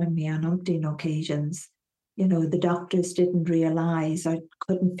parents telling me on umpteen occasions, the doctors didn't realize or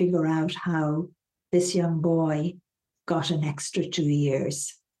couldn't figure out how this young boy got an extra 2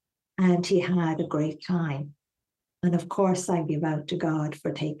 years. And he had a great time. And of course, I give out to God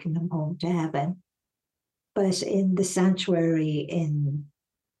for taking him home to heaven. But in the sanctuary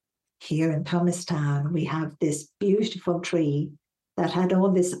here in Thomastown, we have this beautiful tree that had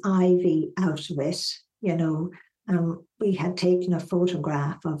all this ivy out of it, and we had taken a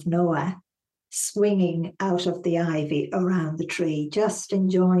photograph of Noah swinging out of the ivy around the tree, just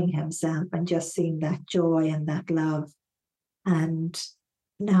enjoying himself and just seeing that joy and that love. And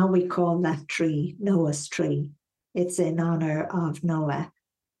now we call that tree Noah's tree. It's in honor of Noah.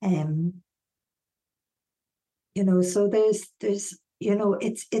 So there's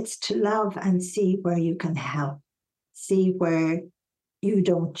it's to love and see where you can help, see where you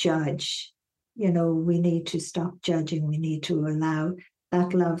don't judge. We need to stop judging. We need to allow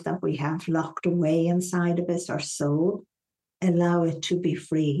that love that we have locked away inside of us, our soul, allow it to be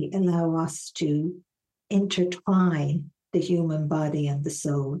free, allow us to intertwine the human body and the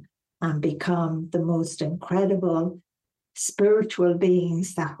soul and become the most incredible spiritual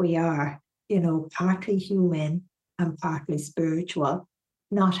beings that we are, partly human and partly spiritual,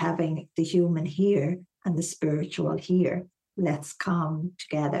 not having the human here and the spiritual here. Let's come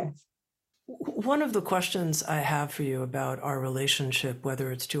together. One of the questions I have for you about our relationship,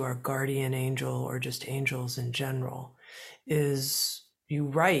 whether it's to our guardian angel or just angels in general, is you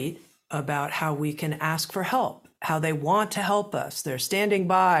write about how we can ask for help, how they want to help us. They're standing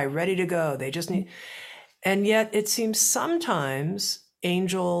by, ready to go. They just need, and yet it seems sometimes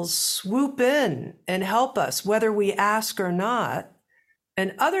angels swoop in and help us, whether we ask or not.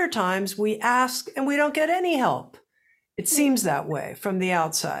 And other times we ask and we don't get any help. It seems that way from the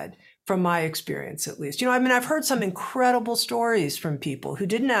outside, from my experience, at least. I've heard some incredible stories from people who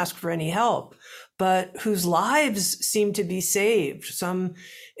didn't ask for any help, but whose lives seemed to be saved. Some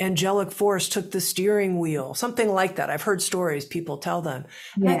angelic force took the steering wheel, something like that. I've heard stories people tell them.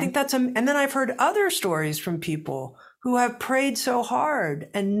 And I think and then I've heard other stories from people who have prayed so hard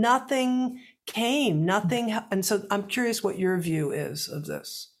and nothing came, nothing. And so I'm curious what your view is of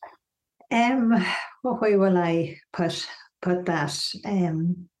this. What way will I put that?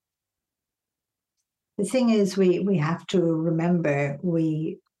 The thing is, we have to remember,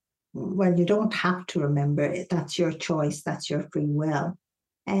 you don't have to remember, that's your choice, that's your free will.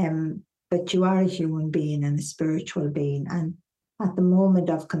 But you are a human being and a spiritual being. And at the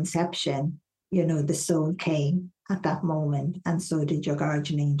moment of conception, the soul came at that moment, and so did your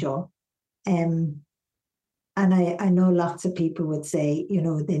guardian angel. And I know lots of people would say,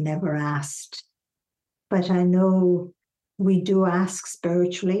 they never asked. But I know we do ask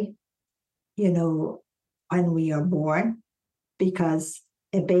spiritually, when we are born, because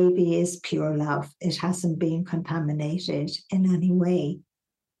a baby is pure love. It hasn't been contaminated in any way.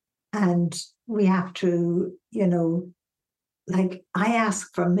 And we have to, I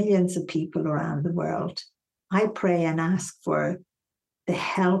ask for millions of people around the world. I pray and ask for the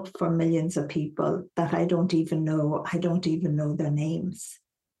help for millions of people that I don't even know. I don't even know their names.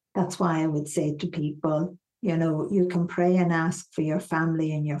 That's why I would say to people, you can pray and ask for your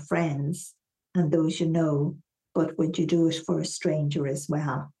family and your friends and those but would you do it for a stranger as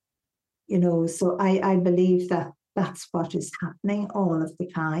well? So I believe that that's what is happening all of the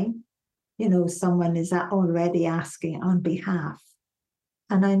time. Someone is already asking on behalf.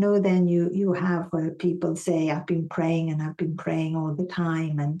 And I know then you have where people say, I've been praying and I've been praying all the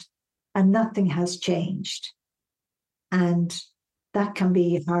time and nothing has changed. And that can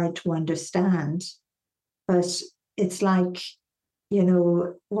be hard to understand. But it's like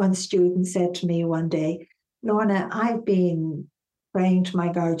one student said to me one day, Lorna, I've been praying to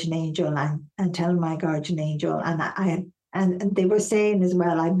my guardian angel and telling my guardian angel, and they were saying as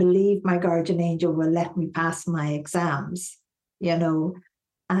well, I believe my guardian angel will let me pass my exams,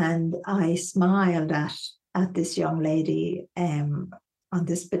 and I smiled at this young lady on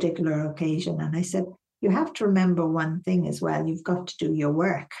this particular occasion. And I said, you have to remember one thing as well. You've got to do your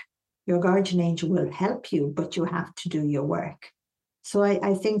work. Your guardian angel will help you, but you have to do your work. So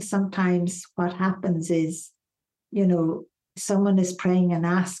I think sometimes what happens is, someone is praying and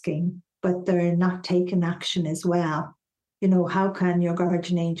asking, but they're not taking action as well. How can your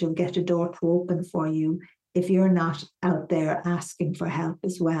guardian angel get a door to open for you if you're not out there asking for help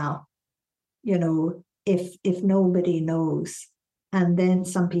as well? If nobody knows. And then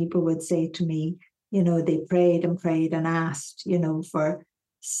some people would say to me, they prayed and prayed and asked, for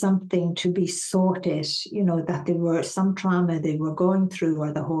something to be sorted, that there were some trauma they were going through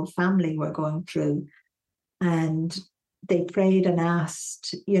or the whole family were going through. And they prayed and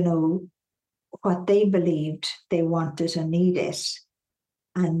asked, what they believed they wanted and needed.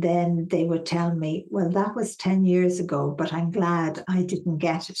 And then they would tell me, well, that was 10 years ago, but I'm glad I didn't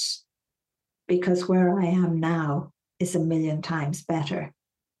get it, because where I am now is a million times better.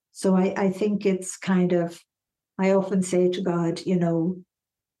 So I think it's kind of, I often say to God,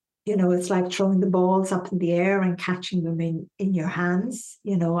 it's like throwing the balls up in the air and catching them in your hands,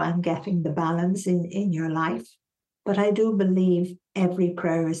 and getting the balance in your life. But I do believe every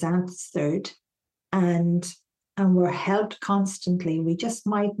prayer is answered, and we're helped constantly. We just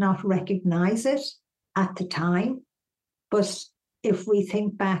might not recognize it at the time. But if we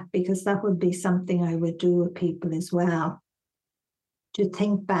think back, because that would be something I would do with people as well, to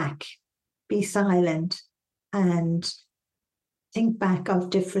think back, be silent, and think back of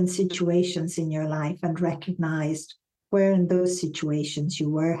different situations in your life and recognized where in those situations you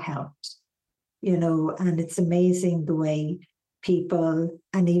were helped, and it's amazing the way people,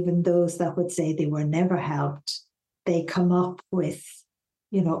 and even those that would say they were never helped, they come up with,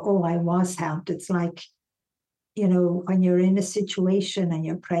 oh, I was helped. It's like, when you're in a situation and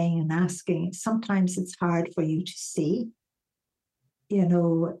you're praying and asking, sometimes it's hard for you to see,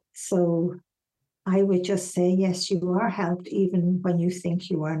 so I would just say, yes, you are helped, even when you think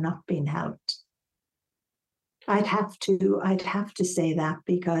you are not being helped. I'd have to say that,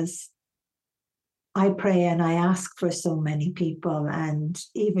 because I pray and I ask for so many people. And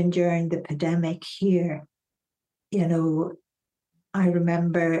even during the pandemic here, I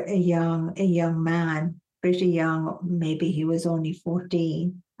remember a young man, pretty young, maybe he was only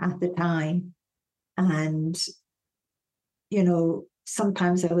 14 at the time. And,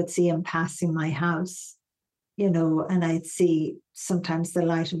 sometimes I would see him passing my house, and I'd see sometimes the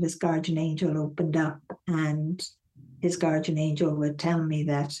light of his guardian angel opened up, and his guardian angel would tell me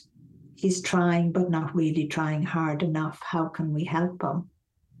that he's trying, but not really trying hard enough. How can we help him?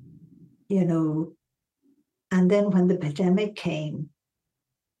 And then when the pandemic came,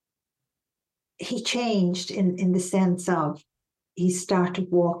 he changed in the sense of he started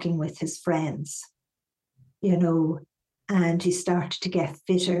walking with his friends, and he started to get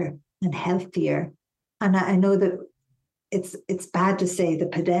fitter and healthier. And I know that it's bad to say the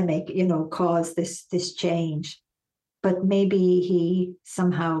pandemic, caused this change, but maybe he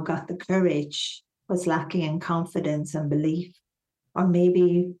somehow got the courage, was lacking in confidence and belief, or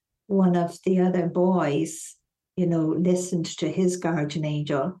maybe one of the other boys, listened to his guardian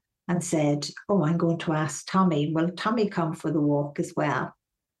angel and said, "Oh, I'm going to ask Tami. Will Tami come for the walk as well?"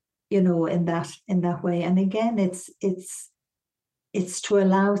 In that way. And again, it's to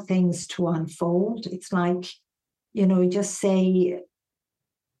allow things to unfold. It's like, just say,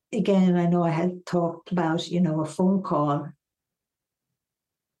 again, I know I had talked about, a phone call.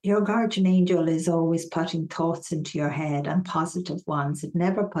 Your guardian angel is always putting thoughts into your head, and positive ones. It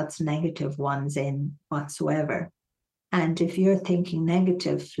never puts negative ones in whatsoever. And if you're thinking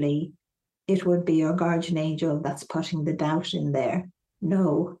negatively, it would be your guardian angel that's putting the doubt in there.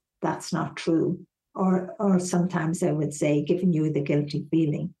 No, that's not true. Or sometimes I would say giving you the guilty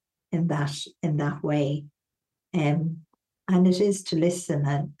feeling in that way. And it is to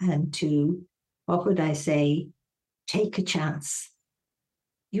listen and to, what would I say, take a chance.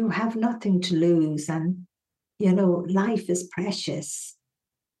 You have nothing to lose, and life is precious,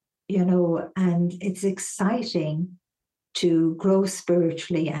 and it's exciting to grow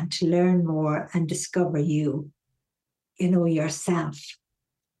spiritually and to learn more and discover yourself.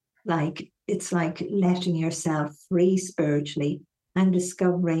 Like, it's like letting yourself free spiritually and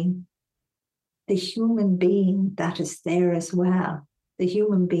discovering the human being that is there as well. The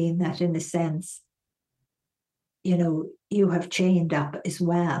human being that, in a sense, you have chained up as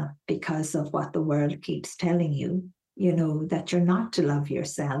well because of what the world keeps telling you, that you're not to love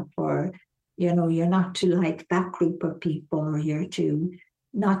yourself, or, you're not to like that group of people, or you're to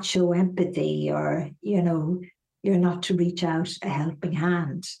not show empathy, or, you're not to reach out a helping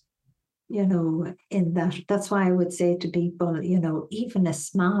hand, in that. That's why I would say to people, even a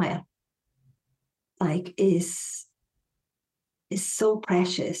smile, like, is so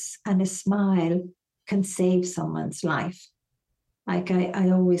precious, and a smile can save someone's life. Like, I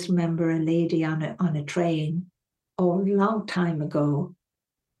always remember a lady on a train, a long time ago,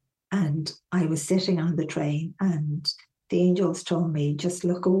 and I was sitting on the train, and the angels told me, just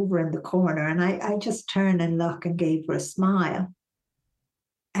look over in the corner, and I just turned and looked and gave her a smile.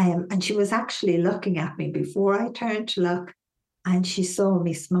 And she was actually looking at me before I turned to look, and she saw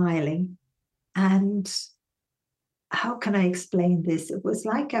me smiling. And how can I explain this? It was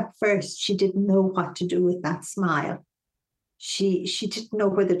like, at first she didn't know what to do with that smile. She didn't know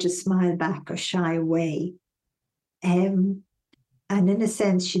whether to smile back or shy away. And in a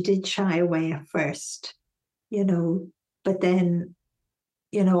sense, she did shy away at first, but then,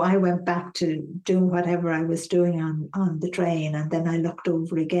 I went back to doing whatever I was doing on the train. And then I looked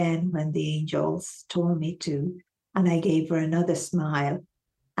over again when the angels told me to, and I gave her another smile.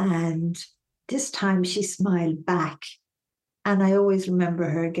 And this time she smiled back. And I always remember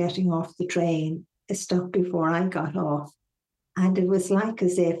her getting off the train a stop before I got off. And it was like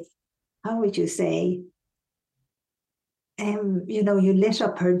as if, how would you say, you lit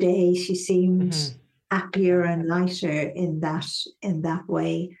up her day. She seemed happier and lighter in that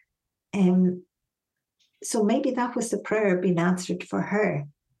way. So maybe that was the prayer being answered for her,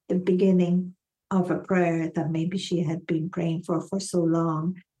 the beginning of a prayer that maybe she had been praying for so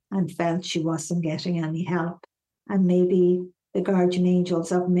long and felt she wasn't getting any help. And maybe the guardian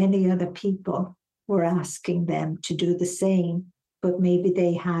angels of many other people were asking them to do the same, but maybe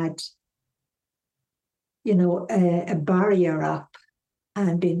they had, a barrier up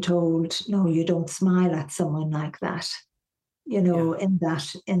and been told, no, you don't smile at someone like that, in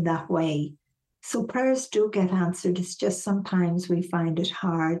that way. So prayers do get answered. It's just sometimes we find it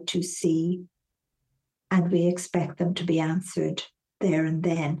hard to see, and we expect them to be answered there and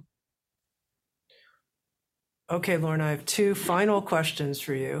then. Okay, Lorna, I have two final questions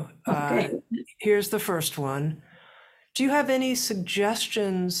for you. Okay. Here's the first one. Do you have any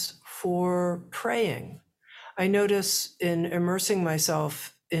suggestions for praying? I notice in immersing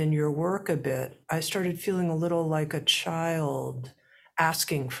myself in your work a bit, I started feeling a little like a child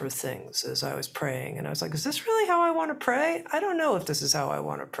asking for things as I was praying. And I was like, is this really how I want to pray? I don't know if this is how I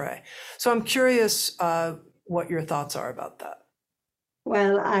want to pray. So I'm curious what your thoughts are about that.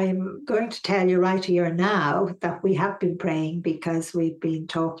 Well, I'm going to tell you right here now that we have been praying, because we've been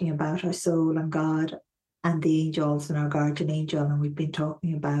talking about our soul and God and the angels and our guardian angel, and we've been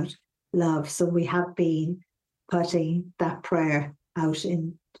talking about love. So we have been putting that prayer out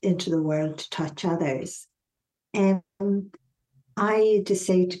into the world to touch others. And I just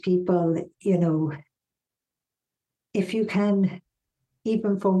say to people, if you can,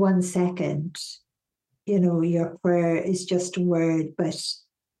 even for 1 second, your prayer is just a word, but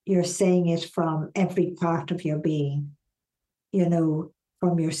you're saying it from every part of your being,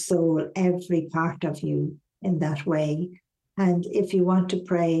 from your soul, every part of you in that way. And if you want to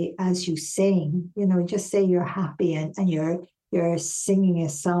pray as you sing, just say you're happy and you're singing a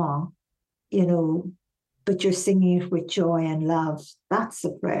song, but you're singing it with joy and love. That's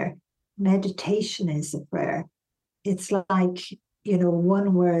a prayer. Meditation is a prayer. It's like,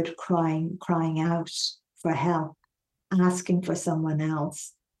 one word crying out for help, asking for someone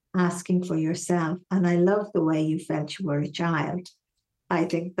else, asking for yourself. And I love the way you felt you were a child. I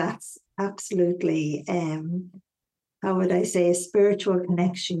think that's absolutely, how would I say, a spiritual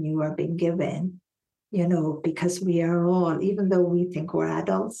connection you are being given, because we are all, even though we think we're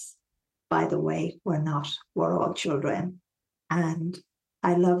adults, by the way, we're not, we're all children. And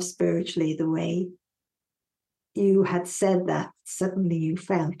I love spiritually the way you had said that suddenly you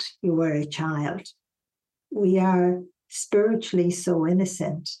felt you were a child. We are spiritually so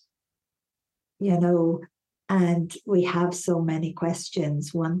innocent, and we have so many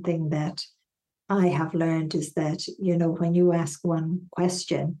questions. One thing that I have learned is that, when you ask one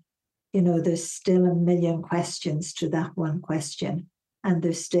question, there's still a million questions to that one question, and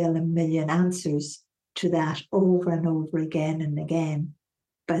there's still a million answers to that over and over again and again.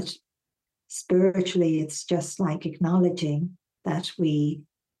 But spiritually, it's just like acknowledging that we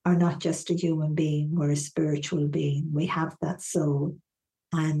are not just a human being, we're a spiritual being. We have that soul,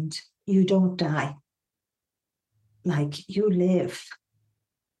 and you don't die. Like, you live.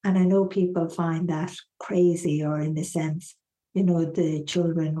 And I know people find that crazy, or in a sense, the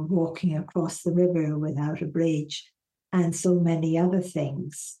children walking across the river without a bridge and so many other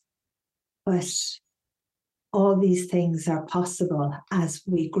things. But all these things are possible as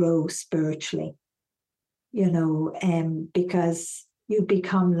we grow spiritually, because you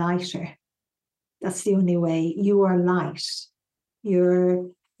become lighter. That's the only way. You are light.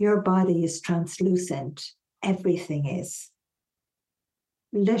 Your body is translucent. Everything is.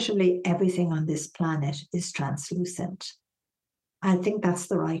 Literally everything on this planet is translucent. I think that's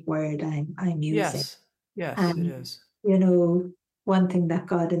the right word I'm using. Yes, it is. One thing that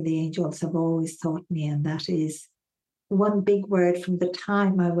God and the angels have always taught me, and that is one big word from the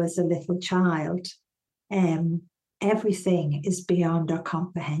time I was a little child. Everything is beyond our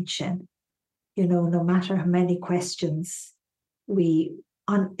comprehension. No matter how many questions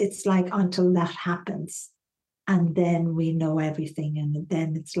it's like until that happens, and then we know everything, and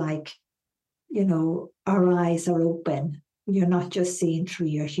then it's like, our eyes are open. You're not just seeing through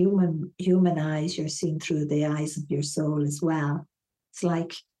your human eyes, you're seeing through the eyes of your soul as well. It's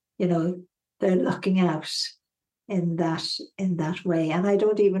like, they're looking out in that way. And I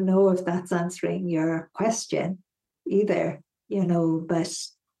don't even know if that's answering your question either, but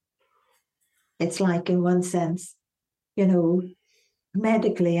it's like, in one sense,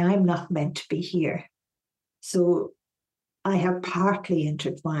 medically, I'm not meant to be here. So I have partly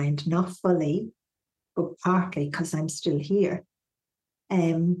intertwined, not fully, but partly, because I'm still here.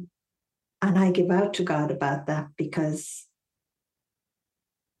 And I give out to God about that, because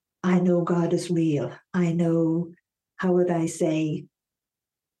I know God is real. I know, how would I say,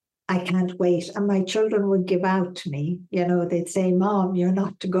 I can't wait. And my children would give out to me. They'd say, Mom, you're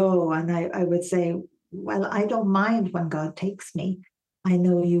not to go. And I would say, well, I don't mind when God takes me. I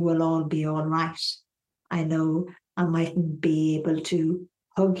know you will all be all right. I know I mightn't be able to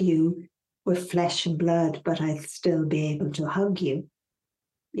hug you with flesh and blood, but I'd still be able to hug you,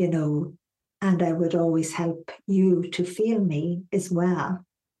 and I would always help you to feel me as well.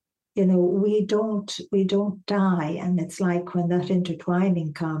 We don't die. And it's like, when that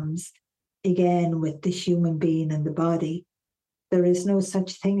intertwining comes again with the human being and the body, there is no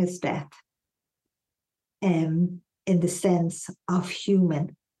such thing as death, in the sense of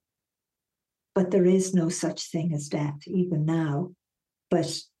human. But there is no such thing as death, even now.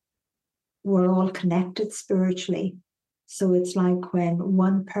 But we're all connected spiritually. So it's like, when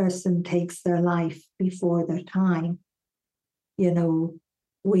one person takes their life before their time,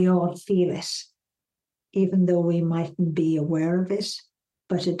 we all feel it, even though we mightn't be aware of it,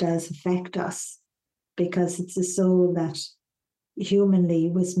 but it does affect us, because it's a soul that humanly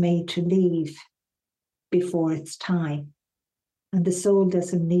was made to leave before its time. And the soul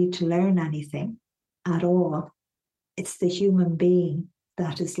doesn't need to learn anything at all. It's the human being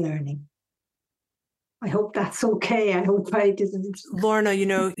that is learning. I hope that's okay. I hope I didn't. Lorna,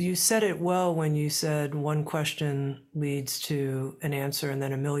 you said it well when you said one question leads to an answer, and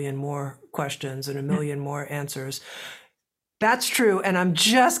then a million more questions and a million more answers. That's true. And I'm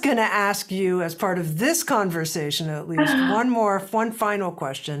just going to ask you, as part of this conversation, at least one final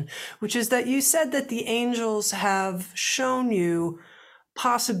question, which is that you said that the angels have shown you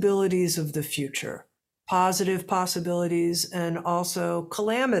possibilities of the future, positive possibilities, and also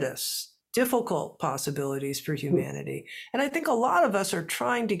calamitous, difficult possibilities for humanity. And I think a lot of us are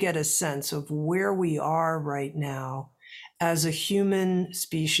trying to get a sense of where we are right now as a human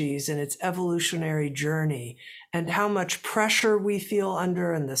species in its evolutionary journey, and how much pressure we feel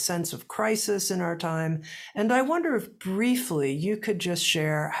under, and the sense of crisis in our time. And I wonder if briefly you could just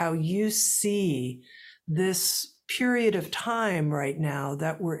share how you see this period of time right now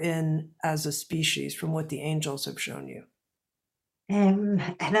that we're in as a species, from what the angels have shown you.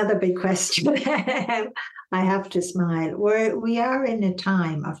 Another big question. I have to smile. We are in a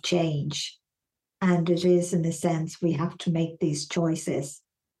time of change, and it is, in a sense, we have to make these choices.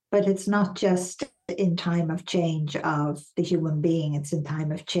 But it's not just in time of change of the human being, it's in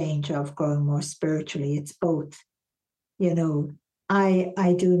time of change of growing more spiritually. It's both.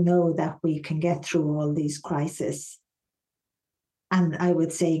 I do know that we can get through all these crises. And I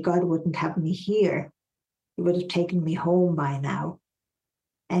would say God wouldn't have me here. He would have taken me home by now.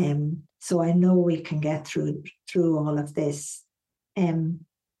 So I know we can get through all of this.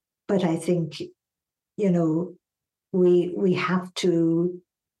 But I think, we have to,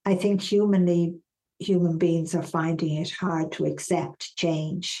 I think human beings are finding it hard to accept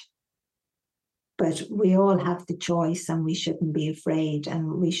change. But we all have the choice, and we shouldn't be afraid.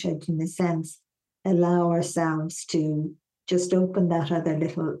 And we should, in a sense, allow ourselves to just open that other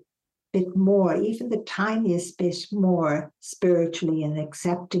little bit more, even the tiniest bit more spiritually, and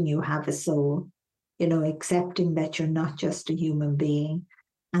accepting you have a soul, accepting that you're not just a human being,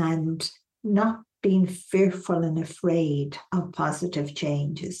 and not being fearful and afraid of positive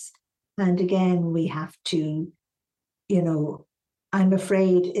changes. And again, we have to, I'm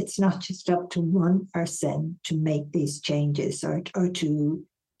afraid it's not just up to one person to make these changes or to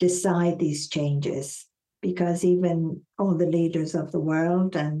decide these changes, because even all the leaders of the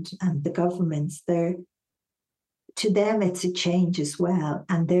world and the governments, to them it's a change as well,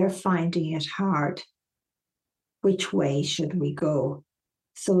 and they're finding it hard. Which way should we go?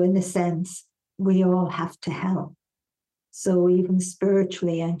 So in a sense, we all have to help. So even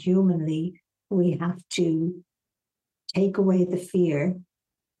spiritually and humanly, we have to take away the fear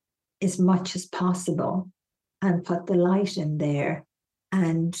as much as possible and put the light in there,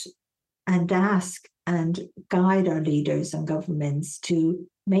 and ask and guide our leaders and governments to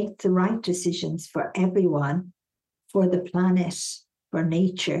make the right decisions for everyone, for the planet, for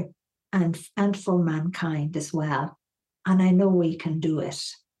nature, and for mankind as well. And I know we can do it,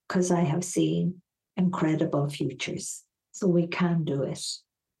 because I have seen incredible futures. So we can do it.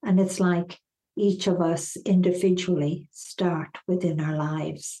 And it's like each of us individually start within our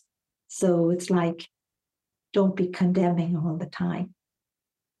lives. So it's like, don't be condemning all the time.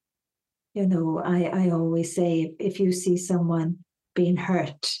 I always say, if you see someone being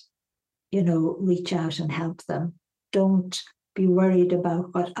hurt, reach out and help them. Don't be worried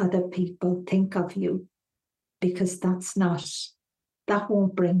about what other people think of you, because that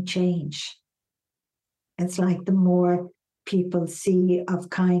won't bring change. It's like the more people see of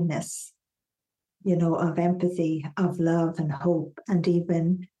kindness, of empathy, of love and hope, and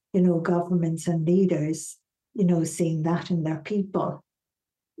even, governments and leaders, seeing that in their people,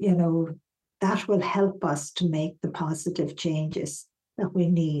 that will help us to make the positive changes that we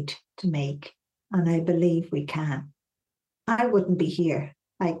need to make. And I believe we can. I wouldn't be here.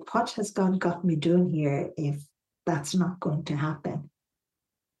 Like, what has God got me doing here if that's not going to happen?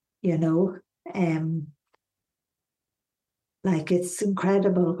 Like, it's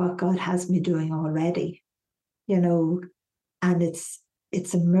incredible what God has me doing already, and it's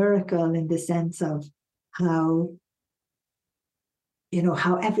a miracle in the sense of how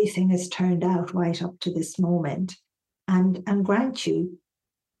everything has turned out right up to this moment. And grant you,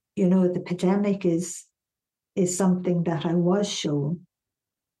 the pandemic is something that I was shown,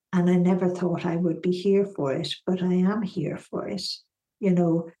 and I never thought I would be here for it, but I am here for it,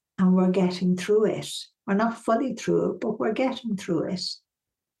 and we're getting through it. We're not fully through it, but we're getting through it,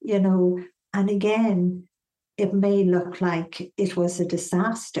 and again, it may look like it was a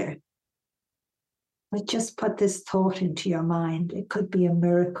disaster, but just put this thought into your mind. It could be a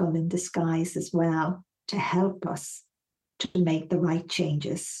miracle in disguise as well, to help us to make the right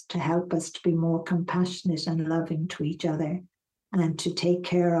changes, to help us to be more compassionate and loving to each other, and to take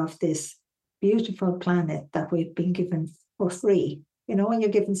care of this beautiful planet that we've been given for free. When you're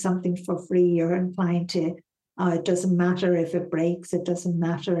given something for free, you're inclined to, it doesn't matter if it breaks, it doesn't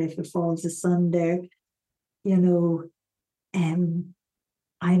matter if it falls asunder. I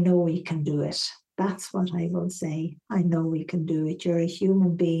know we can do it. That's what I will say. I know we can do it. You're a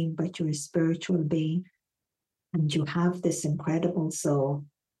human being, but you're a spiritual being. And you have this incredible soul.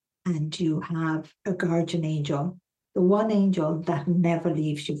 And you have a guardian angel, the one angel that never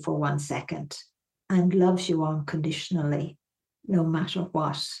leaves you for 1 second and loves you unconditionally, no matter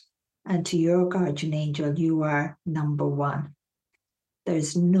what. And to your guardian angel, you are number one.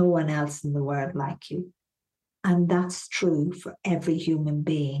 There's no one else in the world like you. And that's true for every human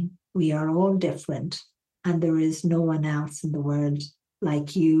being. We are all different, and there is no one else in the world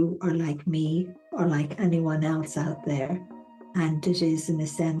like you or like me or like anyone else out there. And it is, in a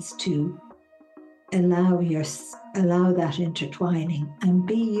sense, to allow that intertwining and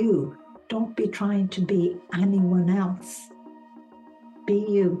be you. Don't be trying to be anyone else. Be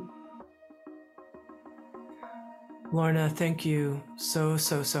you. Lorna, thank you so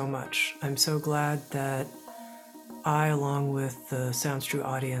much. I'm so glad that I, along with the Sounds True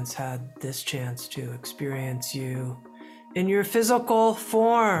audience, had this chance to experience you in your physical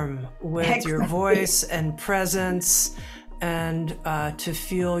form with your voice and presence, and to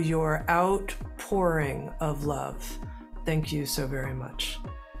feel your outpouring of love. Thank you so very much.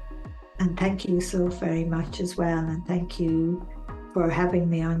 And thank you so very much as well. And thank you for having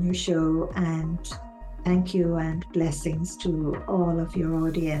me on your show. And thank you, and blessings to all of your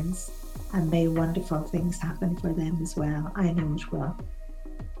audience. And may wonderful things happen for them as well. I know it will.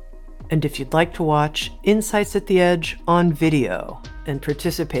 And if you'd like to watch Insights at the Edge on video and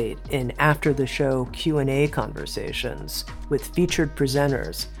participate in after the show Q&A conversations with featured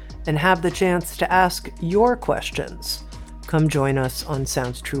presenters, and have the chance to ask your questions, come join us on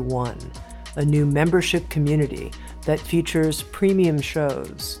Sounds True 1, a new membership community that features premium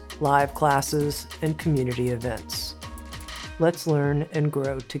shows, live classes, and community events. Let's learn and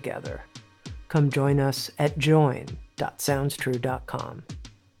grow together. Come join us at join.soundstrue.com.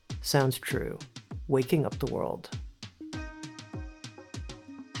 Sounds True, waking up the world.